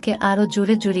খেয়ে আমাকে আরো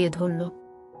জোরে জড়িয়ে ধরল।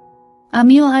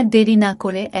 আমিও আর দেরি না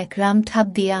করে এক রাম ঠাপ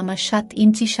দিয়ে আমার 7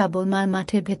 ইঞ্চি শাবল মার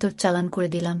মাঠের ভেতর চালান করে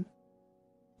দিলাম।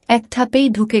 এক ঠাপেই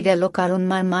ঢুকে গেল, কারণ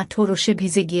মার মাঠও রসে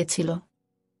ভিজে গিয়েছিল।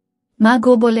 মা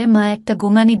গো বলে মা একটা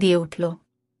গোঙানি দিয়ে উঠল।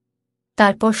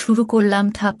 তারপর শুরু করলাম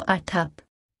ঠাপ আর ঠাপ।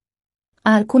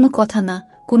 আর কোনো কথা না,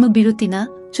 কোনো বিরতি না,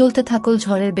 চলতে থাকল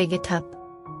ঝড়ের বেগে ঠাপ।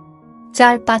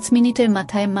 4-5 মিনিটের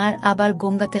মাথায় মার আবার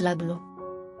গোঙ্গাতে লাগল।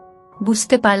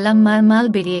 বুঝতে পারলাম মার মাল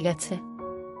বেরিয়ে গেছে।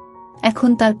 এখন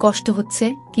তার কষ্ট হচ্ছে,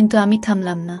 কিন্তু আমি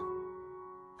থামলাম না।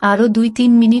 আরও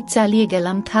 2-3 মিনিট চালিয়ে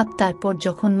গেলাম ঠাপ। তারপর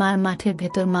যখন মার মাঠের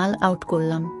ভেতর মাল আউট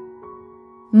করলাম,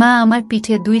 মা আমার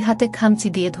পিঠে 2 হাতে খামচি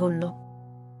দিয়ে ধরল।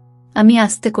 আমি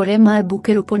আস্তে করে মার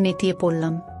বুকের উপর নেতিয়ে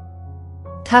পড়লাম।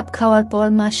 থাপ খাওয়ার পর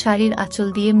মা শাড়ির আঁচল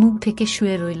দিয়ে মুখ ঢেকে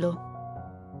শুয়ে রইল।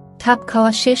 থাপ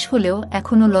খাওয়া শেষ হলেও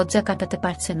এখনো লজ্জা কাটাতে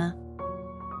পারছে না।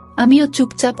 আমিও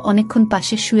চুপচাপ অনেকক্ষণ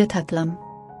পাশে শুয়ে থাকলাম।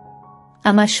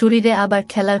 আমার শরীরে আবার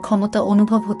খেলার ক্ষমতা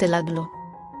অনুভব হতে লাগল।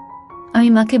 আমি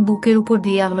মাকে বুকের উপর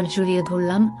দিয়ে আবার জড়িয়ে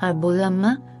ধরলাম আর বললাম,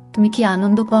 মা, তুমি কি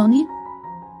আনন্দ পাওনি?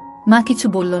 মা কিছু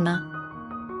বলল না।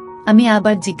 আমি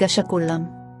আবার জিজ্ঞাসা করলাম।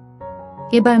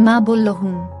 এবার মা বলল,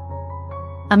 হুম।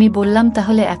 আমি বললাম,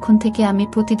 তাহলে এখন থেকে আমি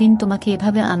প্রতিদিন তোমাকে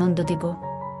এভাবে আনন্দ দিব,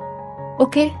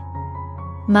 ওকে?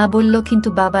 মা বলল, কিন্তু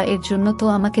বাবা, এর জন্য তো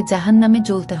আমাকে জাহান্নামে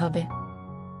জ্বলতে হবে।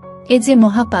 এ যে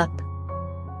মহাপাপ।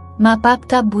 মা, পাপ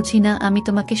তাপ বুঝি না, আমি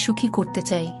তোমাকে সুখী করতে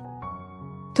চাই।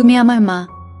 তুমি আমার মা।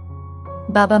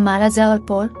 বাবা মারা যাওয়ার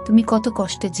পর তুমি কত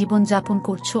কষ্টে জীবন যাপন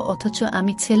করছো, অথচ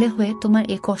আমি ছেলে হয়ে তোমার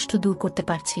এ কষ্ট দূর করতে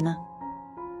পারছি না।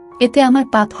 এতে আমার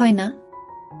পাপ হয় না?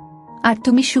 আর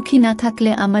তুমি সুখী না থাকলে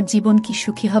আমার জীবন কি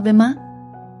সুখী হবে মা?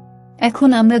 এখন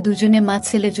আমরা দুজনে মা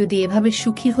ছেলে যদি এভাবে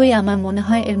সুখী হই, আমার মনে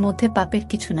হয় এর মধ্যে পাপের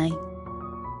কিছু নাই।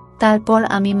 তারপর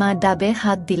আমি মার ডাবে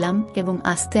হাত দিলাম এবং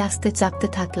আস্তে আস্তে চাপতে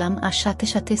থাকলাম, আর সাথে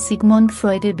সাথে সিগমন্ড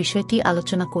ফ্রয়েডের বিষয়টি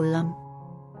আলোচনা করলাম।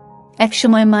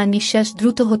 একসময় মার নিঃশ্বাস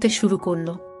দ্রুত হতে শুরু করল।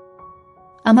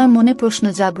 আমার মনে প্রশ্ন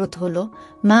জাগ্রত হল,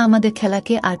 মা আমাদের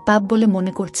খেলাকে আর পাপ বলে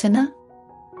মনে করছে না,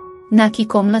 নাকি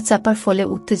কমলা চাপার ফলে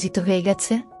উত্তেজিত হয়ে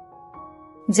গেছে?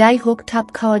 যাই হোক, ঠাপ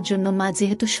খাওয়ার জন্য মা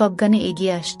যেহেতু সজ্ঞানে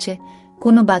এগিয়ে আসছে,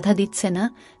 কোনো বাধা দিচ্ছে না,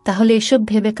 তাহলে এসব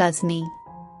ভেবে কাজ নেই।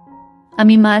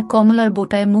 আমি মার কমলার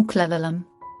বোটায় মুখ লাগালাম।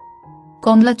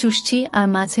 কমলা চুষছি আর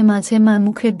মাঝে মাঝে মার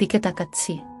মুখের দিকে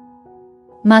তাকাচ্ছি।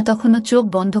 মা তখনও চোখ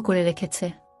বন্ধ করে রেখেছে।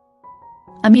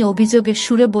 আমি অভিযোগের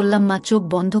সুরে বললাম, মা, চোখ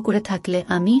বন্ধ করে থাকলে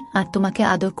আমি আর তোমাকে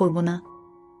আদর করব না।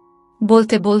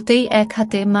 বলতে বলতেই এক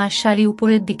হাতে মার শাড়ি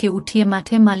উপরের দিকে উঠিয়ে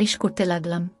মাঠে মালিশ করতে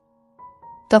লাগলাম।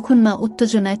 তখন মা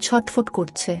উত্তেজনায় ছটফট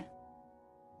করছে।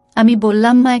 আমি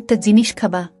বললাম, মা, একটা জিনিস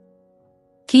খাবা?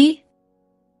 কি?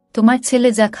 তোমার ছেলে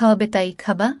যা খাওয়াবে তাই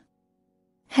খাবা?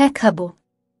 হ্যাঁ, খাবো।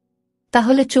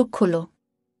 তাহলে চোখ খোলো।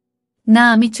 না,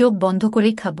 আমি চোখ বন্ধ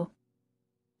করেই খাব।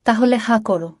 তাহলে হা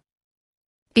করো।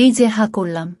 এই যে হা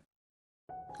করলাম।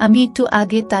 আমি একটু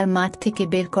আগে তার মাঠ থেকে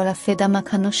বের করা ফেদা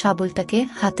মাখানো শাবলটাকে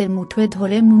হাতের মুঠোয়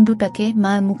ধরে মুন্ডুটাকে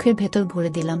মার মুখের ভেতর ভরে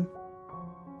দিলাম।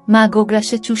 মা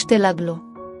গোগ্রাসে চুষতে লাগল।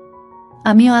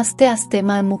 আমিও আস্তে আস্তে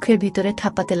মার মুখের ভিতরে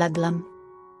ঠাপাতে লাগলাম।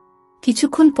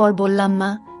 কিছুক্ষণ পর বললাম, মা,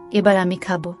 এবার আমি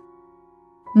খাব।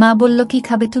 মা বলল, কি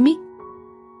খাবে তুমি?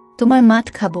 তোমার মাঠ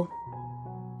খাবো।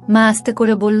 মা আস্তে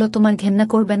করে বলল, তোমার ঘেন্না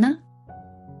করবে না?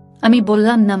 আমি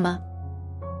বললাম, না মা,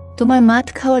 তোমার মাঠ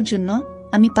খাওয়ার জন্য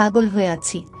আমি পাগল হয়ে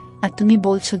আছি, আর তুমি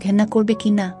বলছো ঘেন্না করবে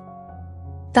কি না?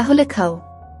 তাহলে খাও।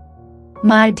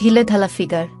 মার ঢিলে ঢালা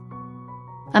ফিগার।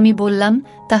 আমি বললাম,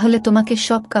 তাহলে তোমাকে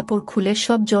সব কাপড় খুলে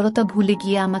সব জড়তা ভুলে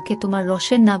গিয়ে আমাকে তোমার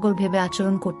রসের নাগর ভেবে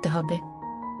আচরণ করতে হবে।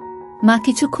 মা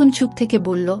কিছুক্ষণ চুপ থেকে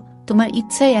বলল, তোমার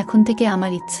ইচ্ছাই এখন থেকে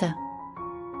আমার ইচ্ছা।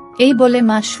 এই বলে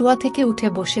মা শোয়া থেকে উঠে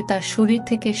বসে তার শরীর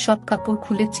থেকে সব কাপড়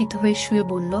খুলে চিত হয়ে শুয়ে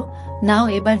বলল, নাও,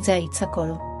 এবার যা ইচ্ছা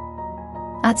করো।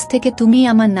 আজ থেকে তুমিই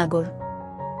আমার নাগর।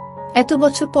 এত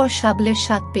বছর পর শাবলের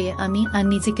স্বাদ পেয়ে আমি আর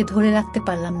নিজেকে ধরে রাখতে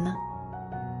পারলাম না।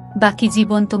 বাকি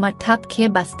জীবন তোমার ঠাপ খেয়ে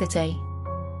বাঁচতে চাই।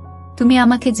 তুমি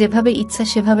আমাকে যেভাবে ইচ্ছা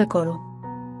সেভাবে করো।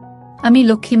 আমি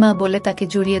লক্ষ্মী মা বলে তাকে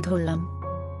জড়িয়ে ধরলাম।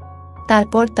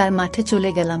 তারপর তার মাঠে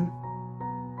চলে গেলাম।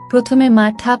 প্রথমে মা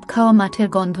ঠাপ খাওয়া মাঠের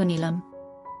গন্ধ নিলাম।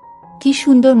 কি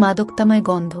সুন্দর মাদকতাময়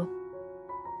গন্ধ।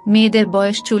 মেয়েদের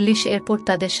বয়স 40 এরপর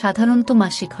তাদের সাধারণত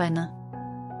মাসিক হয় না।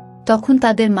 তখন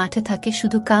তাদের মাঠে থাকে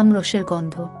শুধু কাম রসের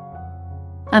গন্ধ।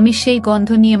 আমি সেই গন্ধ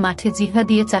নিয়ে মাঠে জিহ্বা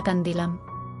দিয়ে চাটান দিলাম।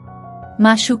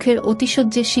 মা সুখের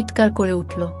অতিশয্যে চিৎকার করে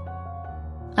উঠল।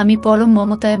 আমি পরম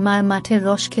মমতায় মার মাঠের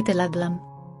রস খেতে লাগলাম।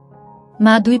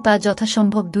 মা দুই পা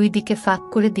যথাসম্ভব দুই দিকে ফাঁক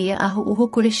করে দিয়ে আহ উহ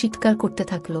করে চিৎকার করতে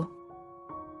থাকল।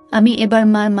 আমি এবার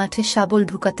মার মাঠে শাবল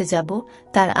ঢুকাতে যাব,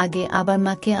 তার আগে আবার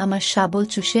মাকে আমার শাবল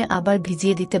চুষে আবার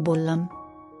ভিজিয়ে দিতে বললাম।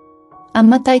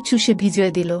 আম্মা তাই চুষে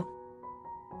ভিজিয়ে দিল।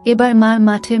 এবার মার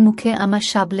মাঠের মুখে আমার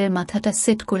শাবলের মাথাটা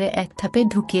সেট করে এক ধাপে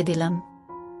ঢুকিয়ে দিলাম।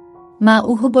 মা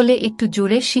উহু বলে একটু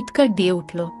জোরে চিৎকার দিয়ে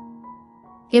উঠল।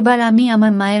 এবার আমি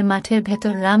আমার মায়ের মাঠের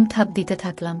ভেতর রাম ঠাপ দিতে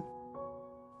থাকলাম।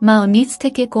 মাও নিচ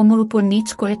থেকে কোমর উপর নিচ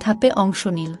করে ঠাপে অংশ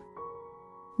নিল।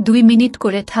 2 মিনিট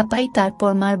করে ঠাপাই,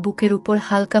 তারপর মার বুকের উপর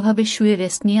হালকাভাবে শুয়ে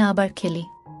রেস্ট নিয়ে আবার খেলি।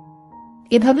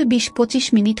 এভাবে 20-25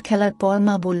 মিনিট খেলার পর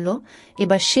মা বলল,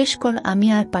 এবার শেষ কর, আমি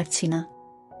আর পারছি না।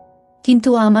 কিন্তু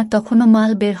আমার তখনও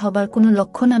মাল বের হবার কোনো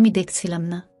লক্ষণ আমি দেখছিলাম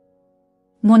না।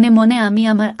 মনে মনে আমি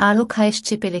আমার আরও খায়েশ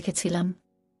চেপে রেখেছিলাম।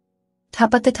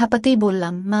 ঠাপাতে ঠাপাতেই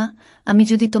বললাম, মা, আমি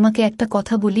যদি তোমাকে একটা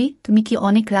কথা বলি, তুমি কি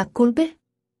অনেক রাগ করবে?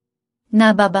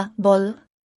 না বাবা, বল।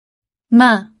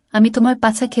 মা, আমি তোমার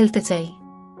পাছা খেলতে চাই।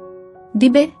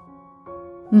 দিবে?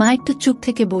 মা একটু চুপ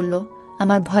থেকে বলল,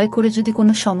 আমার ভয় করে যদি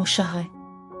কোনো সমস্যা হয়,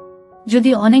 যদি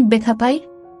অনেক ব্যথা পাই।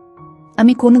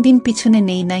 আমি কোনোদিন পিছনে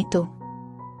নেই নাই তো।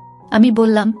 আমি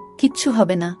বললাম, কিচ্ছু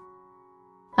হবে না,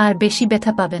 আর বেশি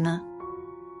ব্যথা পাবে না।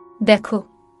 দেখো,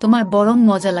 তোমার বরং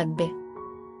মজা লাগবে।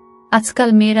 আজকাল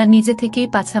মেয়েরা নিজে থেকেই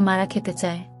পাছা মারা খেতে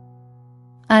চায়,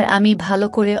 আর আমি ভালো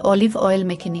করে অলিভ অয়েল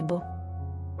মেখে নিব।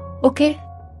 ওকে?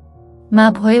 মা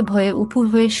ভয়ে ভয়ে উপুর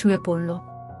হয়ে শুয়ে পড়ল।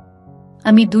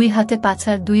 আমি 2 হাতে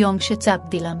পাছার 2 অংশে চাপ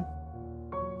দিলাম,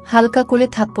 হালকা করে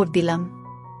থাপ্পড় দিলাম।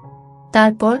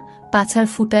 তারপর পাছার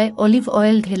ফুটায় অলিভ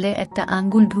অয়েল ঢেলে একটা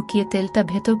আঙ্গুল ঢুকিয়ে তেলটা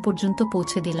ভেতর পর্যন্ত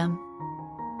পৌঁছে দিলাম।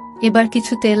 এবার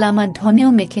কিছু তেল আমার ধনেও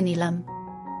মেখে নিলাম।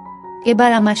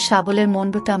 এবার আমার শাবলের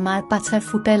মণ্ডটা মার পাছার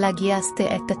ফুটায় লাগিয়ে আসতে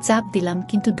একটা চাপ দিলাম,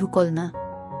 কিন্তু ঢুকল না।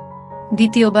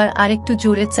 দ্বিতীয়বার আরেকটু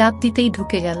জোরে চাপ দিতেই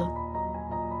ঢুকে গেল।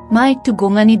 মা একটু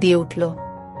গোঙানি দিয়ে উঠল।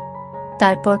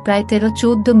 তারপর প্রায়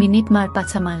 13-14 মিনিট মার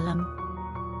পাছা মারলাম।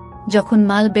 যখন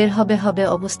মাল বের হবে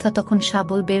অবস্থা, তখন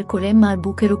শাবল বের করে মার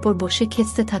বুকের উপর বসে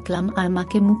খেঁচতে থাকলাম আর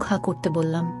মাকে মুখ হা করতে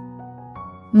বললাম।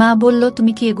 মা বলল,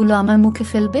 তুমি কি এগুলো আমার মুখে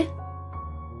ফেলবে?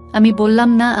 আমি বললাম,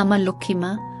 না আমার লক্ষ্মী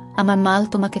মা, আমার মাল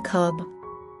তোমাকে খাওয়াব।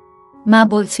 মা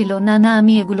বলছিল, না না,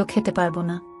 আমি এগুলো খেতে পারবো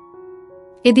না।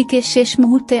 এদিকে শেষ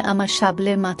মুহূর্তে আমার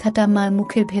শাবলের মাথাটা মার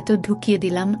মুখের ভেতর ঢুকিয়ে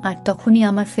দিলাম, আর তখনই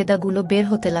আমার ফেদাগুলো বের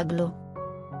হতে লাগলো।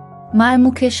 মার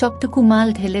মুখে সবটুকু মাল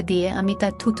ঢেলে দিয়ে আমি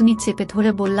তার থুতনি চেপে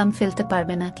ধরে বললাম, ফেলতে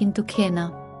পারবে না, কিন্তু খেয়ে নাও।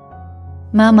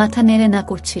 মা মাথা নেড়ে না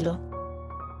করছিল,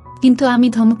 কিন্তু আমি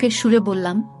ধমকের সুরে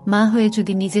বললাম, মা হয়ে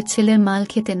যদি নিজের ছেলের মাল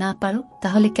খেতে না পারো,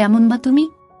 তাহলে কেমন মা তুমি?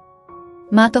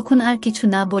 মা তখন আর কিছু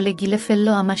না বলে গিলে ফেলল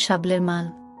আমার শাবলের মাল।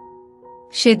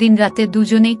 সেদিন রাতে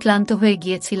দুজনেই ক্লান্ত হয়ে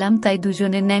গিয়েছিলাম, তাই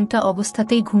দুজনের ন্যাংটা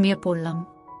অবস্থাতেই ঘুমিয়ে পড়লাম।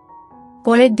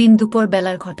 পরের দিন দুপুর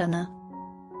বেলার ঘটনা।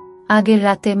 আগের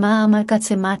রাতে মা আমার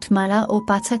কাছে মাঠ মারা ও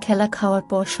পাছা খেলা খাওয়ার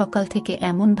পর সকাল থেকে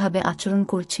এমনভাবে আচরণ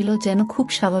করছিল যেন খুব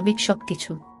স্বাভাবিক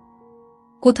সবকিছু,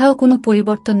 কোথাও কোনো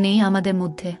পরিবর্তন নেই আমাদের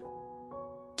মধ্যে।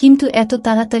 কিন্তু এত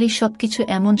তাড়াতাড়ি সবকিছু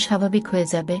এমন স্বাভাবিক হয়ে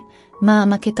যাবে, মা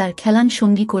আমাকে তার খেলান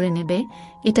সঙ্গী করে নেবে,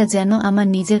 এটা যেন আমার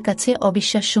নিজের কাছে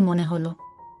অবিশ্বাস্য মনে হলো।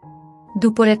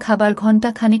 দুপুরে খাবার ঘণ্টা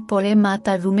খানিক পরে মা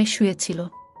তার রুমে শুয়েছিল।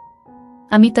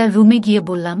 আমি তার রুমে গিয়ে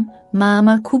বললাম, মা,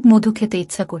 আমার খুব মধু খেতে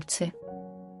ইচ্ছা করছে।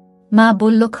 মা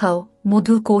বলল, খাও,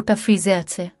 মধুর কৌটা ফ্রিজে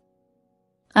আছে।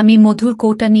 আমি মধুর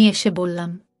কৌটা নিয়ে এসে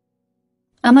বললাম,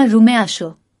 আমার রুমে আসো,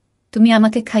 তুমি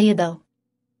আমাকে খাইয়ে দাও।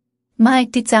 মা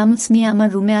একটি চামচ নিয়ে আমার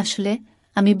রুমে আসলে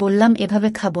আমি বললাম, এভাবে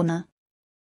খাবো না।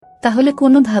 তাহলে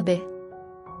কোনোভাবে?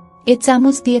 এ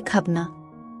চামচ দিয়ে খাব না।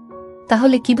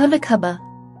 তাহলে কিভাবে খাবা?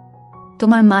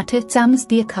 তোমার মাঠের চামচ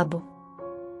দিয়ে খাবো।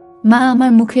 মা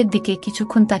আমার মুখের দিকে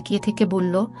কিছুক্ষণ তাকিয়ে থেকে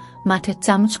বলল, মাঠের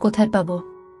চামচ কোথায় পাবো?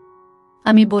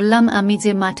 আমি বললাম, আমি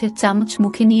যে মাঠের চামচ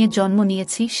মুখে নিয়ে জন্ম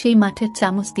নিয়েছি সেই মাঠের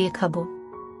চামচ দিয়ে খাবো।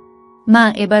 মা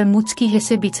এবার মুচকি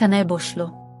হেসে বিছানায় বসল।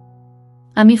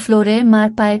 আমি ফ্লোরে মার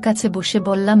পায়ের কাছে বসে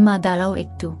বললাম, মা দাঁড়াও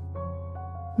একটু।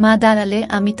 মা দাঁড়ালে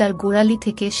আমি তার গোড়ালি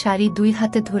থেকে শাড়ি 2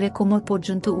 হাতে ধরে কোমর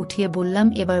পর্যন্ত উঠিয়ে বললাম,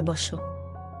 এবার বসো।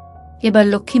 এবার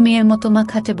লক্ষ্মী মেয়ের মতো মা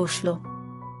খাটে বসল।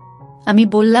 আমি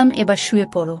বললাম, এবার শুয়ে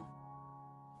পড়ো।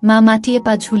 মা মাটিয়ে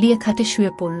পা ঝুলিয়ে খাটে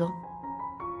শুয়ে পড়ল।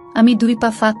 আমি 2 পা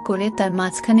ফাঁক করে তার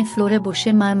মাঝখানে ফ্লোরে বসে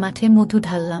মার মাঠে মধু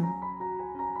ঢাললাম।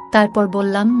 তারপর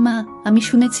বললাম, মা, আমি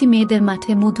শুনেছি মেয়েদের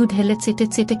মাঠে মধু ঢেলে চেটে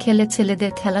চেটে খেলে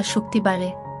ছেলেদের খেলার শক্তি বাড়ে।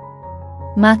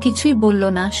 মা কিছুই বলল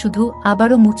না, শুধু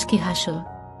আবারও মুচকি হাসল।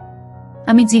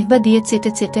 আমি জিহ্বা দিয়ে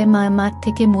চেটে চেটে মার মাঠ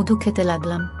থেকে মধু খেতে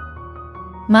লাগলাম।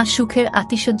 মা সুখের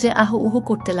আতিশয্যে আহ উহু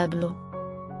করতে লাগল,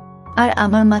 আর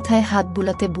আমার মাথায় হাত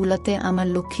বুলাতে বুলাতে আমার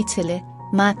লক্ষ্মী ছেলে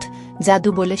মাঠ জাদু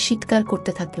বলে চিৎকার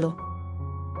করতে থাকল।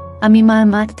 আমি মার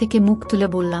মাঠ থেকে মুখ তুলে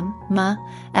বললাম, মা,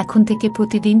 এখন থেকে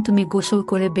প্রতিদিন তুমি গোসল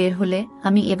করে বের হলে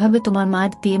আমি এভাবে তোমার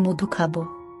মাঠ দিয়ে মধু খাব।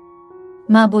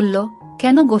 মা বলল,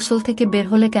 কেন গোসল থেকে বের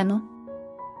হলে কেন?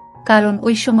 কারণ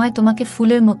ওই সময় তোমাকে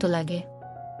ফুলের মতো লাগে,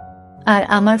 আর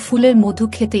আমার ফুলের মধু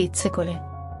খেতে ইচ্ছে করে,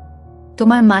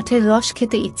 তোমার মাঠের রস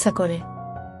খেতে ইচ্ছা করে।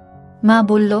 মা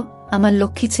বলল, আমার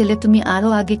লক্ষ্মী ছেলে, তুমি আরও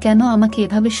আগে কেন আমাকে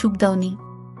এভাবে সুখ দাওনি?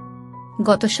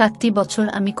 গত 7টি বছর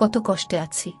আমি কত কষ্টে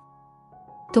আছি।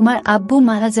 তোমার আব্বু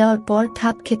মারা যাওয়ার পর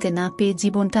ঠাপ খেতে না পেয়ে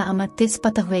জীবনটা আমার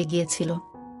তেজপাতা হয়ে গিয়েছিল।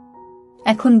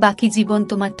 এখন বাকি জীবন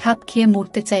তোমার ঠাপ খেয়ে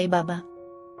মরতে চাই বাবা।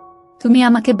 তুমি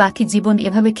আমাকে বাকি জীবন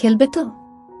এভাবে খেলবে তো?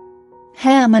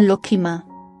 হ্যাঁ আমার লক্ষ্মী মা,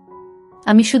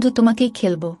 আমি শুধু তোমাকেই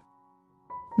খেলব।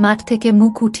 মাঠ থেকে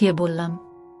মুখ উঠিয়ে বললাম,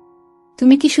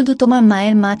 তুমি কি শুধু তোমার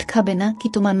মায়ের মাঠ খাবে না, কি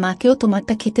তোমার মাকেও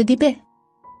তোমারটা খেতে দিবে?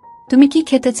 তুমি কি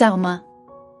খেতে চাও মা?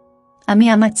 আমি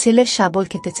আমার ছেলের শাবল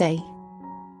খেতে চাই।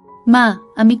 মা,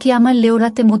 আমি কি আমার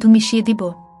লেওরাতে মধু মিশিয়ে দিব?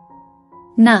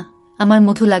 না, আমার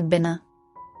মধু লাগবে না।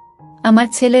 আমার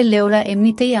ছেলের লেওরা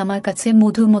এমনিতেই আমার কাছে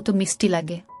মধুর মতো মিষ্টি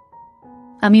লাগে।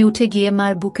 আমি উঠে গিয়ে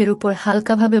মার বুকের উপর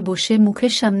হালকাভাবে বসে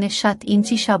মুখের সামনে 7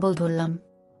 ইঞ্চি শাবল ধরলাম।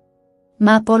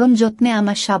 মা পরম যত্নে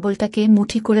আমার শাবলটাকে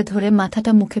মুঠি করে ধরে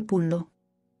মাথাটা মুখে পুরল।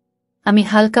 আমি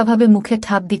হালকাভাবে মুখে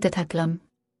ঠাপ দিতে থাকলাম।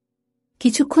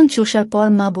 কিছুক্ষণ চষার পর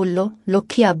মা বলল,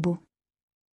 লক্ষ্মী আব্বু,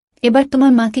 এবার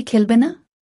তোমার মাকে খেলবে না?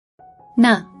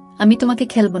 না, আমি তোমাকে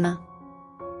খেলব না।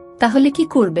 তাহলে কি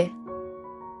করবে?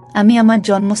 আমি আমার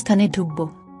জন্মস্থানে ঢুকব।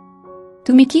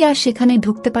 তুমি কি আর সেখানে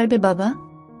ঢুকতে পারবে বাবা?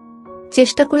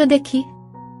 চেষ্টা করে দেখি।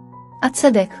 আচ্ছা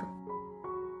দেখো।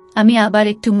 আমি আবার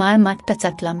একটু মার মাঠটা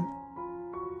চাটলাম।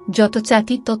 যত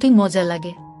চাটি ততই মজা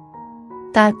লাগে।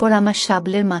 তারপর আমার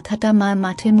শাবলের মাথাটা মার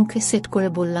মাঠের মুখে সেট করে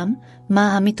বললাম, মা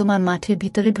আমি তোমার মাঠের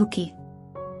ভিতরে ঢুকি।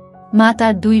 মা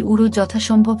তার 2 উরু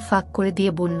যথাসম্ভব ফাঁক করে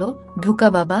দিয়ে বলল, ঢুকা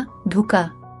বাবা, ঢুকা।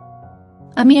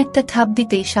 আমি একটা ঠাপ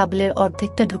দিতেই শাবলের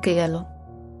অর্ধেকটা ঢুকে গেল।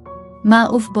 মা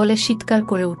উফ বলে চিৎকার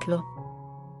করে উঠল।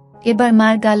 এবার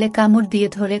মার গালে কামড় দিয়ে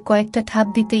ধরে কয়েকটা ঠাপ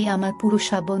দিতেই আমার পুরো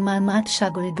শাবল মার মাঠ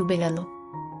সাগরে ডুবে গেল।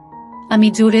 আমি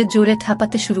জোরে জোরে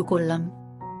ঠাপাতে শুরু করলাম।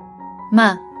 মা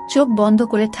চোখ বন্ধ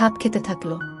করে ঠাপ খেতে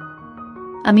থাকল।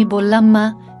 আমি বললাম, মা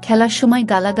খেলার সময়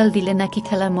গালাগাল দিলে নাকি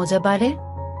খেলার মজা বাড়ে?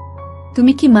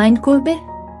 তুমি কি মাইন্ড করবে?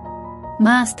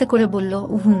 মা আস্তে করে বলল,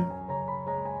 উহুম।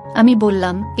 আমি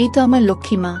বললাম, এই তো আমার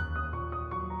লক্ষ্মী মা,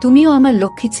 তুমিও আমার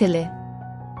লক্ষ্মী ছেলে।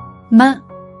 মা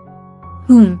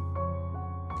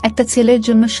একটা ছেলের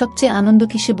জন্য সবচেয়ে আনন্দ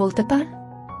কিসে বলতে পার?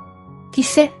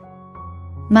 কিসে?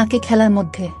 মাকে খেলার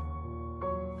মধ্যে।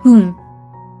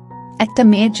 একটা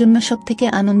মেয়ের জন্য সবথেকে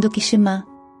আনন্দ কিসে মা?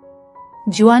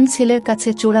 জোয়ান ছেলের কাছে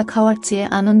চোরা খাওয়ার চেয়ে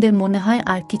আনন্দের মনে হয়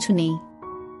আর কিছু নেই।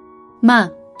 মা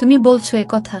তুমি বলছো এ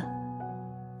কথা?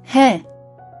 হ্যাঁ।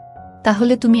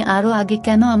 তাহলে তুমি আরো আগে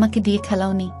কেন আমাকে দিয়ে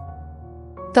খেলাওনি?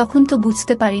 তখন তো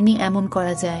বুঝতে পারিনি এমন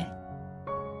করা যায়।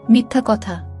 মিথ্যা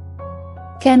কথা।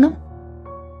 কেন?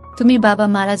 তুমি বাবা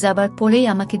মারা যাবার পরেই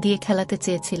আমাকে দিয়ে খেলাতে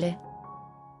চেয়েছিলে,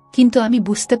 কিন্তু আমি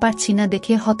বুঝতে পারছি না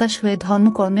দেখে হতাশ হয়ে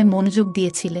ধর্মকর্মে মনোযোগ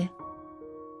দিয়েছিলে।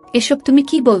 এসব তুমি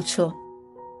কি বলছো?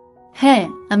 হ্যাঁ,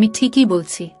 আমি ঠিকই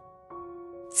বলছি।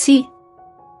 ছি,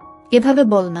 এভাবে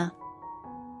বল না।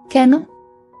 কেন?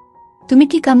 তুমি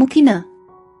কি কামুকি না?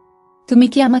 তুমি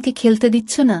কি আমাকে খেলতে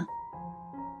দিচ্ছ না?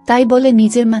 তাই বলে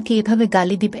নিজের মাকে এভাবে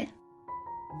গালি দিবে?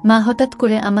 মা হঠাৎ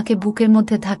করে আমাকে বুকের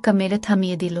মধ্যে ধাক্কা মেরে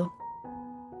থামিয়ে দিল।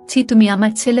 ছি, তুমি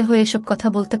আমার ছেলে হয়ে এসব কথা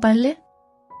বলতে পারলে?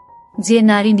 যে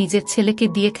নারী নিজের ছেলেকে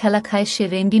দিয়ে খেলা খায় সে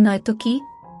রেন্ডি নয় তো কি?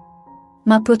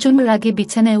 মা প্রচণ্ড রাগে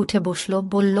বিছানায় উঠে বসল,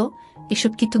 বলল,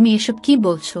 এসব কি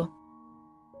বলছো?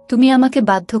 তুমি আমাকে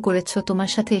বাধ্য করেছ তোমার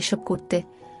সাথে এসব করতে,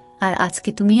 আর আজকে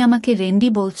তুমি আমাকে রেন্ডি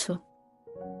বলছো?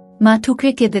 মা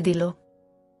ঠুকরে কেঁদে দিল।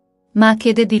 মা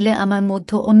কেঁদে দিলে আমার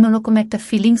মধ্যে অন্যরকম একটা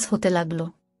ফিলিংস হতে লাগল।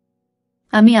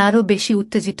 আমি আরও বেশি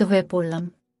উত্তেজিত হয়ে পড়লাম।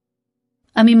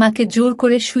 আমি মাকে জোর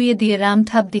করে শুইয়ে দিয়ে রাম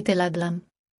ঠাপ দিতে লাগলাম।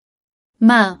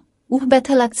 মা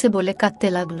ব্যথা লাগছে বলে কাঁদতে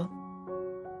লাগল।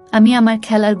 আমি আমার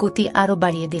খেলার গতি আরও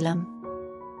বাড়িয়ে দিলাম।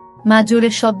 মা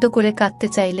জোরে শব্দ করে কাঁদতে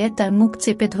চাইলে তার মুখ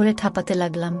চেপে ধরে ঠাপাতে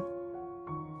লাগলাম।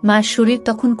 মার শরীর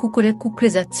তখন কুকুরে কুকড়ে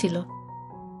যাচ্ছিল।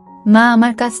 মা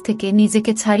আমার কাছ থেকে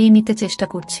নিজেকে ছাড়িয়ে নিতে চেষ্টা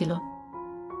করছিল,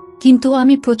 কিন্তু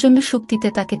আমি প্রচণ্ড শক্তিতে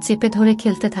তাকে চেপে ধরে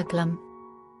খেলতে থাকলাম।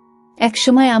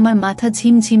 একসময় আমার মাথা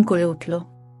ঝিমঝিম করে উঠল।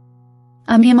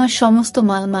 আমি আমার সমস্ত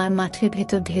মাল মার মাঠের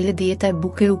ভেতর ঢেলে দিয়ে তার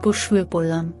বুকের উপর শুয়ে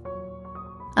পড়লাম।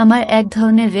 আমার এক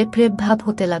ধরনের রেপ রেপ ভাব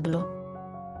হতে লাগল।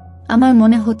 আমার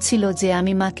মনে হচ্ছিল যে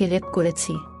আমি মাকে রেপ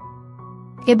করেছি,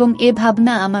 এবং এ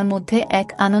ভাবনা আমার মধ্যে এক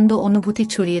আনন্দ অনুভূতি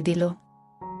ছড়িয়ে দিল।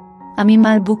 আমি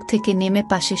মার বুক থেকে নেমে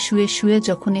পাশে শুয়ে শুয়ে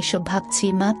যখন এসব ভাবছি,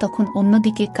 মা তখন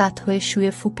অন্যদিকে কাত হয়ে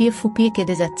শুয়ে ফুপিয়ে ফুপিয়ে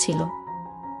কেঁদে যাচ্ছিল,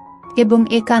 এবং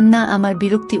এ কান্না আমার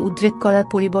বিরক্তি উদ্রেক করার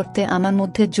পরিবর্তে আমার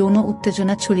মধ্যে যৌন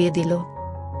উত্তেজনা ছড়িয়ে দিল।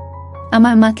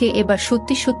 আমার মাকে এবার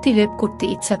সত্যি সত্যি রেপ করতে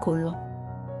ইচ্ছা করল,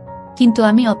 কিন্তু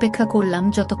আমি অপেক্ষা করলাম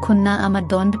যতক্ষণ না আমার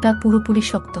দণ্ডটা পুরোপুরি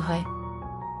শক্ত হয়।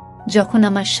 যখন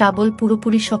আমার শাবল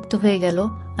পুরোপুরি শক্ত হয়ে গেল,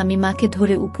 আমি মাকে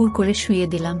ধরে উপুর করে শুইয়ে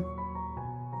দিলাম।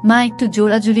 মা একটু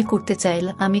জোরাজুরি করতে চাইল।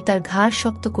 আমি তার ঘাড়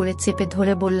শক্ত করে চেপে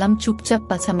ধরে বললাম, চুপচাপ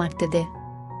পাছা মারতে দে,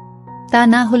 তা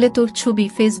না হলে তোর ছবি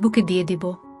ফেসবুকে দিয়ে দিব।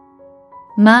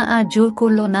 মা আর জোর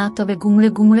করল না, তবে গুমড়ে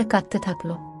গুমড়ে কাঁদতে থাকল।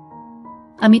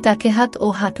 আমি তাকে হাত ও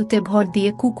হাঁটুতে ভর দিয়ে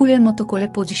কুকুরের মতো করে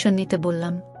পজিশন নিতে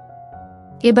বললাম।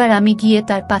 এবার আমি গিয়ে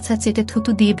তার পাছা চেটে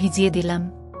থুতু দিয়ে ভিজিয়ে দিলাম।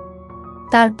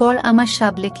 তারপর আমার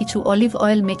শাবলে কিছু অলিভ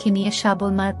অয়েল মেখে নিয়ে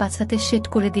শাবল মার পাছাতে সেট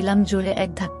করে দিলাম জোরে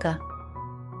এক ধাক্কা।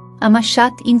 আমার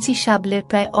 7 ইঞ্চি শাবলের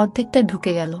প্রায় অর্ধেকটা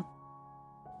ঢুকে গেল।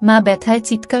 মা ব্যথায়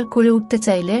চিৎকার করে উঠতে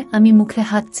চাইলে আমি মুখে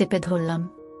হাত চেপে ধরলাম।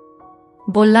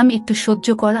 বললাম, একটু সহ্য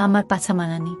কর আমার পাছা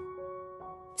মারানি।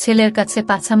 ছেলের কাছে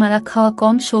পাছা মারা খাওয়া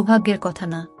কম সৌভাগ্যের কথা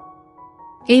না।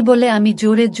 এই বলে আমি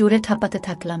জোরে জোরে ঠাপাতে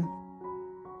থাকলাম।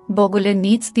 বগলের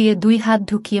নিচ দিয়ে 2 হাত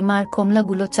ঢুকিয়ে মার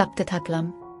কমলাগুলো চাপতে থাকলাম।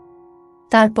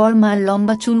 তারপর মার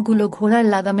লম্বা চুলগুলো ঘোড়ার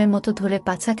লাগামের মতো ধরে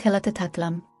পাছা খেলাতে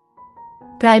থাকলাম।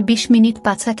 প্রায় 20 মিনিট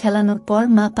পাছা খেলানোর পর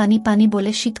মা পানি পানি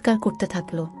বলে চিৎকার করতে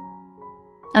থাকল।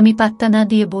 আমি পাত্তা না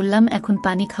দিয়ে বললাম, এখন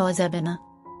পানি খাওয়া যাবে না,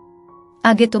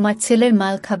 আগে তোমার ছেলের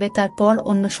মাল খাবে, তারপর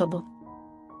অন্য সব।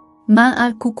 মা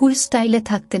আর কুকুর স্টাইলে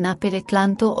থাকতে না পেরে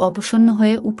ক্লান্ত অবসন্ন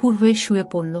হয়ে উপুর হয়ে শুয়ে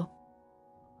পড়ল।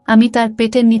 আমি তার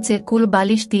পেটের নিচে কোল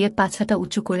বালিশ দিয়ে পাছাটা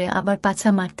উঁচু করে আবার পাছা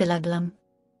মারতে লাগলাম।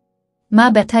 মা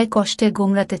ব্যথায় কষ্টে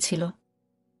গোমড়াতে ছিল,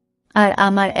 আর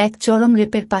আমার এক চরম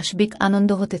রেপের পাশবিক আনন্দ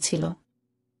হতেছিল।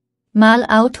 মাল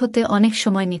আউট হতে অনেক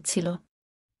সময় নিচ্ছিল।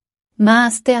 মা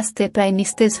আস্তে আস্তে প্রায়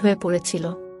নিস্তেজ হয়ে পড়েছিল।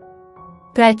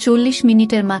 প্রায় 40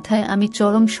 মিনিটের মাথায় আমি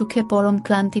চরম সুখে পরম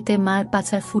ক্লান্তিতে মার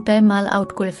পাছার ফুটায় মাল আউট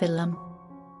করে ফেললাম।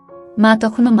 মা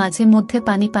তখনও মাঝে মধ্যে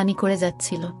পানি পানি করে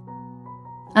যাচ্ছিল।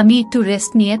 আমি একটু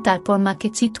রেস্ট নিয়ে তারপর মাকে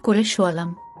চিৎ করে শোয়ালাম।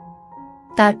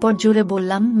 তারপর জোরে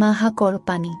বললাম, মা হা করো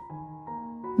পানি।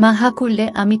 মা হা করলে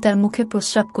আমি তার মুখে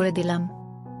প্রস্রাব করে দিলাম।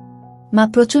 মা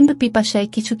প্রচণ্ড পিপাসায়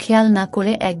কিছু খেয়াল না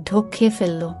করে এক ঢোক খেয়ে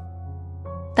ফেলল।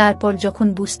 তারপর যখন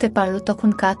বুঝতে পারল তখন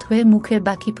কাত হয়ে মুখের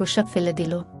বাকি প্রস্রাব ফেলে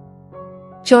দিল।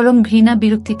 চরম ঘৃণা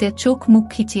বিরক্তিতে চোখ মুখ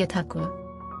খিচিয়ে থাকল।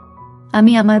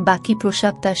 আমি আমার বাকি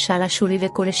প্রস্রাব তার সারা শরীরে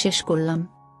করে শেষ করলাম।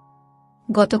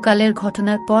 গতকালের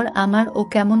ঘটনার পর আমার ও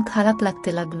কেমন খারাপ লাগতে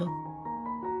লাগলো।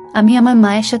 আমি আমার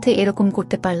মায়ের সাথে এরকম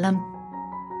করতে পারলাম?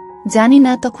 জানি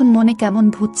না তখন মনে কেমন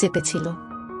ভূত চেপেছিল।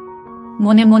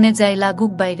 মনে মনে যাই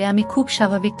লাগুক বাইরে, আমি খুব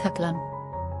স্বাভাবিক থাকলাম।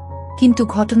 কিন্তু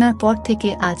ঘটনার পর থেকে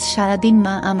আজ সারাদিন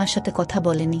মা আমার সাথে কথা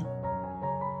বলেনি।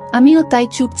 আমিও তাই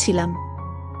চুপ ছিলাম।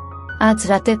 আজ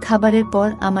রাতের খাবারের পর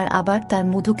আমার আবার তার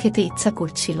মধু খেতে ইচ্ছা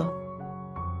করছিল,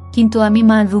 কিন্তু আমি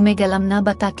মার রুমে গেলাম না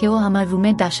বা তাকেও আমার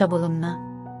রুমে ডাসা বললাম না।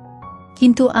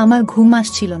 কিন্তু আমার ঘুম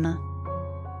আসছিল না।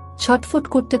 ছটফট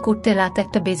করতে করতে রাত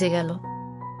 1টা বেজে গেল।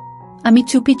 আমি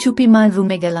চুপি চুপি মার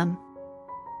রুমে গেলাম।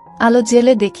 আলো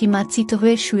জেলে দেখি মা চিত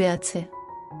হয়ে শুয়ে আছে।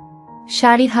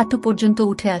 শাড়ি হাঁটু পর্যন্ত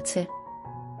উঠে আছে।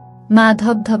 মা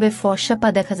ধবধবে ফর্সা পা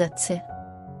দেখা যাচ্ছে।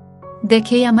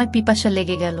 দেখেই আমার পিপাসা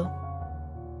লেগে গেল।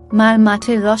 মার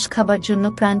মাঠের রস খাবার জন্য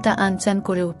প্রাণটা আনচান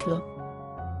করে উঠল।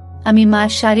 আমি মার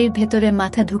শাড়ির ভেতরে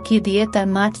মাথা ঢুকিয়ে দিয়ে তার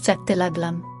মাঠ চাটতে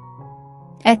লাগলাম।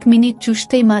 1 মিনিট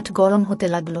চুষতেই মাঠ গরম হতে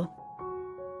লাগল।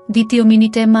 2য়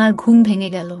মিনিটে মার ঘুম ভেঙে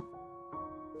গেল।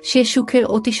 সে সুখের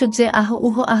অতিশয্যে আহ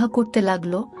উহ আহ করতে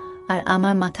লাগল আর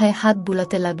আমার মাথায় হাত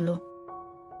বুলাতে লাগল।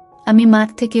 আমি মাঠ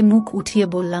থেকে মুখ উঠিয়ে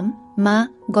বললাম, মা,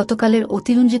 গতকালের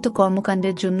অতিরঞ্জিত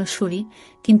কর্মকাণ্ডের জন্য সরি,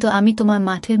 কিন্তু আমি তোমার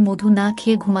মাঠের মধু না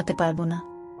খেয়ে ঘুমাতে পারবো না।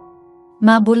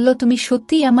 মা বলল, তুমি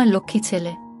সত্যিই আমার লক্ষ্মী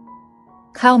ছেলে।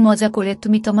 খাও মজা করে,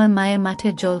 তুমি তোমার মায়ের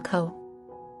মাঠের জল খাও।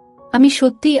 আমি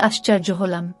সত্যিই আশ্চর্য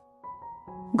হলাম।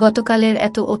 গতকালের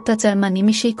এত অত্যাচার মা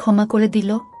নিমেষেই ক্ষমা করে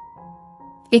দিল।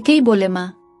 একেই বলে মা।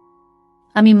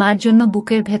 আমি মার জন্য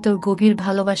বুকের ভেতর গভীর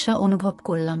ভালোবাসা অনুভব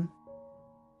করলাম।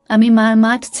 আমি মার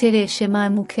মাঠ ছেড়ে এসে মার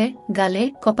মুখে, গালে,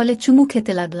 কপালে চুমু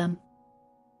খেতে লাগলাম।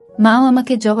 মাও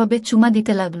আমাকে জবাবে চুমা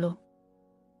দিতে লাগল।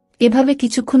 এভাবে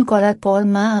কিছুক্ষণ করার পর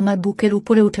মা আমার বুকের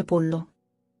উপরে উঠে পড়ল।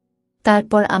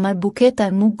 তারপর আমার বুকে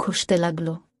তার মুখ ঘষতে লাগল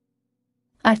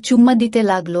আর চুম্মা দিতে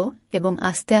লাগল এবং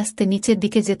আস্তে আস্তে নিচের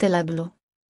দিকে যেতে লাগল।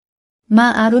 মা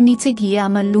আরও নিচে গিয়ে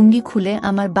আমার লুঙ্গি খুলে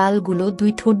আমার বালগুলো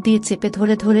 2 ঠোঁট দিয়ে চেপে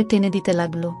ধরে ধরে টেনে দিতে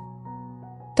লাগল।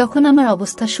 তখন আমার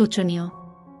অবস্থা শোচনীয়।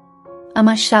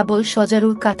 আমার শাবল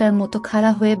সজারুর কাটার মতো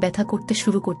খাড়া হয়ে ব্যথা করতে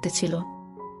শুরু করতেছিল।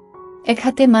 এক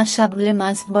হাতে মা শাবলে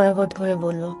মাঝ বরাবর ধরে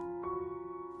বলল,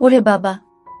 ওরে বাবা,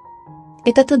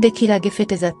 এটা তো দেখি রাগে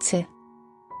ফেটে যাচ্ছে।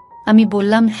 আমি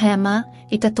বললাম, হ্যাঁ মা,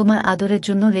 এটা তোমার আদরের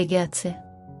জন্য রেগে আছে।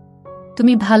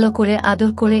 তুমি ভালো করে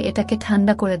আদর করে এটাকে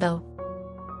ঠান্ডা করে দাও।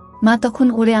 মা তখন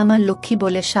ওরে আমার লক্ষ্মী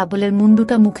বলে শাবলের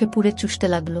মুন্ডুটা মুখে পুরে চুষতে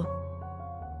লাগল।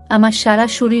 আমার সারা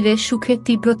শরীরে সুখের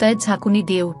তীব্রতায় ঝাঁকুনি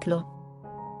দিয়ে উঠল।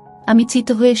 আমি চিত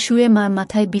হয়ে শুয়ে মার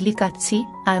মাথায় বিলি কাটছি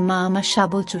আর মা আমার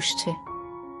শাবল চুষছে।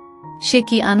 সে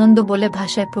কি আনন্দ বলে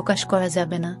ভাষায় প্রকাশ করা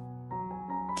যাবে না।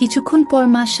 কিছুক্ষণ পর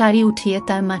মা শাড়ি উঠিয়ে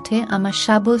তার মাঠে আমার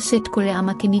শাবল সেট করে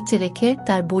আমাকে নিচে রেখে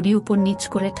তার বডি উপর নিচ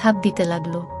করে ঠাপ দিতে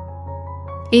লাগল।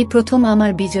 এই প্রথম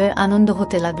আমার বিজয়ের আনন্দ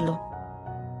হতে লাগল।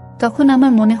 তখন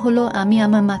আমার মনে হলো আমি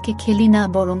আমার মাকে খেলি না,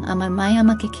 বরং আমার মাই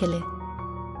আমাকে খেলে।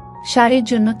 শাড়ির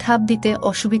জন্য ঠাপ দিতে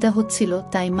অসুবিধা হচ্ছিল,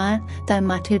 তাই মা তার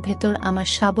মাঠের ভেতর আমার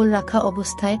শাবল রাখা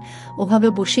অবস্থায় ওভাবে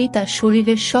বসেই তার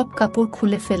শরীরের সব কাপড়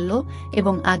খুলে ফেলল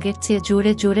এবং আগের চেয়ে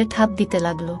জোরে জোরে ঠাপ দিতে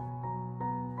লাগল।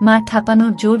 মা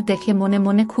ঠাপানোর জোর দেখে মনে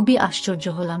মনে খুবই আশ্চর্য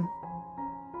হলাম।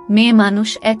 মেয়ে মানুষ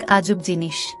এক আজব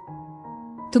জিনিস।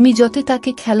 তুমি যত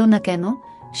তাকে খেলো না কেন,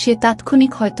 সে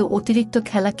তাৎক্ষণিক হয়তো অতিরিক্ত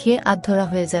খেলা খেয়ে আধধরা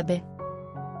হয়ে যাবে।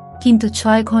 কিন্তু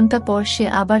 6 ঘন্টা পর সে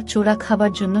আবার চোরা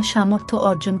খাবার জন্য সামর্থ্য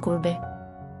অর্জন করবে।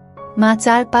 মা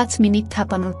 4-5 মিনিট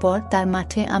থাপানোর পর তার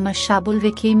মাঠে আমার শাবল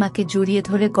রেখেই মাকে জড়িয়ে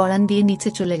ধরে গড়ান দিয়ে নিচে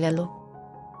চলে গেল।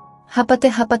 হাঁপাতে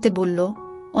হাঁপাতে বলল,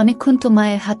 অনেকক্ষণ তো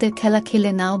মায়ের হাতের খেলা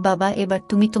খেলে নাও বাবা, এবার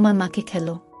তুমি তোমার মাকে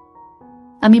খেলো।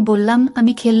 আমি বললাম,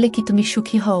 আমি খেললে কি তুমি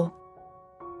সুখী হও?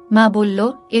 মা বলল,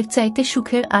 এর চাইতে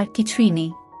সুখের আর কিছুই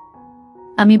নেই।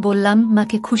 আমি বললাম,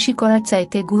 মাকে খুশি করার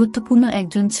চাইতে গুরুত্বপূর্ণ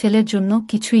একজন ছেলের জন্য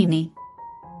কিছুই নেই।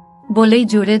 বলেই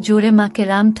জোরে জোরে মাকে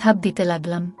রাম ঠাপ দিতে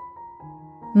লাগলাম।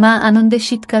 মা আনন্দে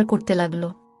চিৎকার করতে লাগল।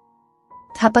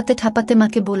 থাপাতে থাপাতে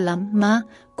মাকে বললাম, মা,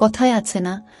 কথায় আছে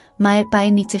না, মায়ের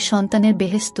পায়ের নিচে সন্তানের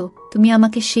বেহেশত, তুমি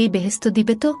আমাকে সেই বেহেশত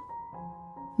দিবে তো?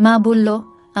 মা বলল,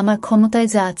 আমার ক্ষমতায়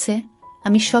যা আছে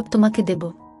আমি সব তোমাকে দেব।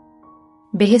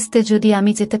 বেহেশতে যদি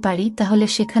আমি যেতে পারি তাহলে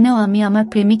সেখানেও আমি আমার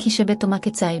প্রেমিক হিসেবে তোমাকে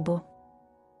চাইব।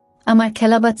 আমার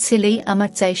খেলাবাজ ছেলেই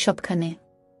আমার চাই সবখানে।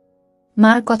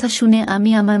 মার কথা শুনে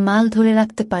আমি আমার মাল ধরে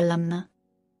রাখতে পারলাম না।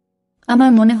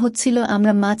 আমার মনে হচ্ছিল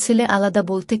আমরা মা ছেলে আলাদা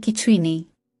বলতে কিছুই নেই।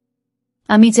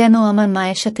 আমি যেন আমার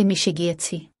মায়ের সাথে মিশে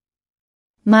গিয়েছি।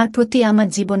 মার প্রতি আমার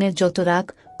জীবনের যত রাগ,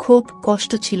 ক্ষোভ,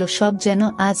 কষ্ট ছিল সব যেন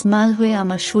আজ মাল হয়ে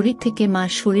আমার শরীর থেকে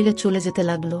মার শরীরে চলে যেতে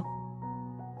লাগল।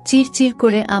 চিরচির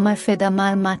করে আমার ফেদা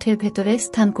মার মাঠের ভেতরে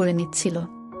স্থান করে নিচ্ছিল।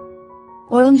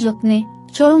 পরম যত্নে,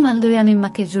 চরম আন্দরে আমি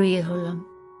মাকে জড়িয়ে ধরলাম।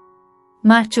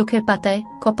 মার চোখের পাতায়,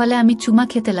 কপালে আমি চুমা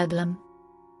খেতে লাগলাম।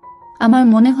 আমার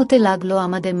মনে হতে লাগলো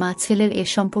আমাদের মা ছেলের এ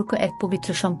সম্পর্ক এক পবিত্র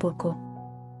সম্পর্ক।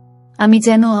 আমি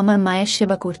যেন আমার মায়ের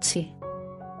সেবা করছি।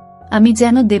 আমি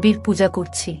যেন দেবীর পূজা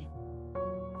করছি।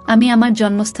 আমি আমার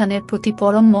জন্মস্থানের প্রতি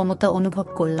পরম মমতা অনুভব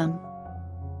করলাম।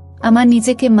 আমার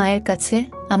নিজেকে মায়ের কাছে,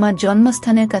 আমার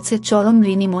জন্মস্থানের কাছে চরম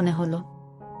ঋণী মনে হলো।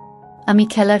 আমি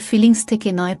খেলার ফিলিংস থেকে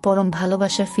নয়, পরম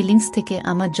ভালোবাসার ফিলিংস থেকে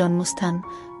আমার জন্মস্থান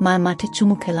মার মাঠে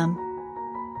চুমু খেলাম।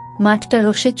 মাঠটা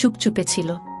রসে চুপচুপে ছিল।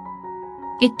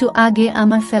 একটু আগে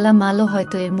আমার ফেলা মালও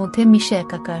হয়তো এর মধ্যে মিশে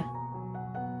একাকার,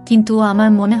 কিন্তু আমার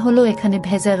মনে হলো এখানে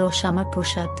ভেজা রস আমার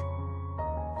প্রসাদ।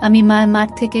 আমি মায়ের মাঠ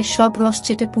থেকে সব রস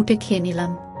চেটে পুটে খেয়ে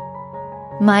নিলাম।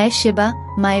 মায়ের সেবা,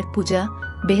 মায়ের পূজা,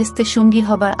 বেহেশতে সঙ্গী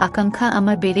হবার আকাঙ্ক্ষা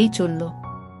আমার বেড়েই চলল।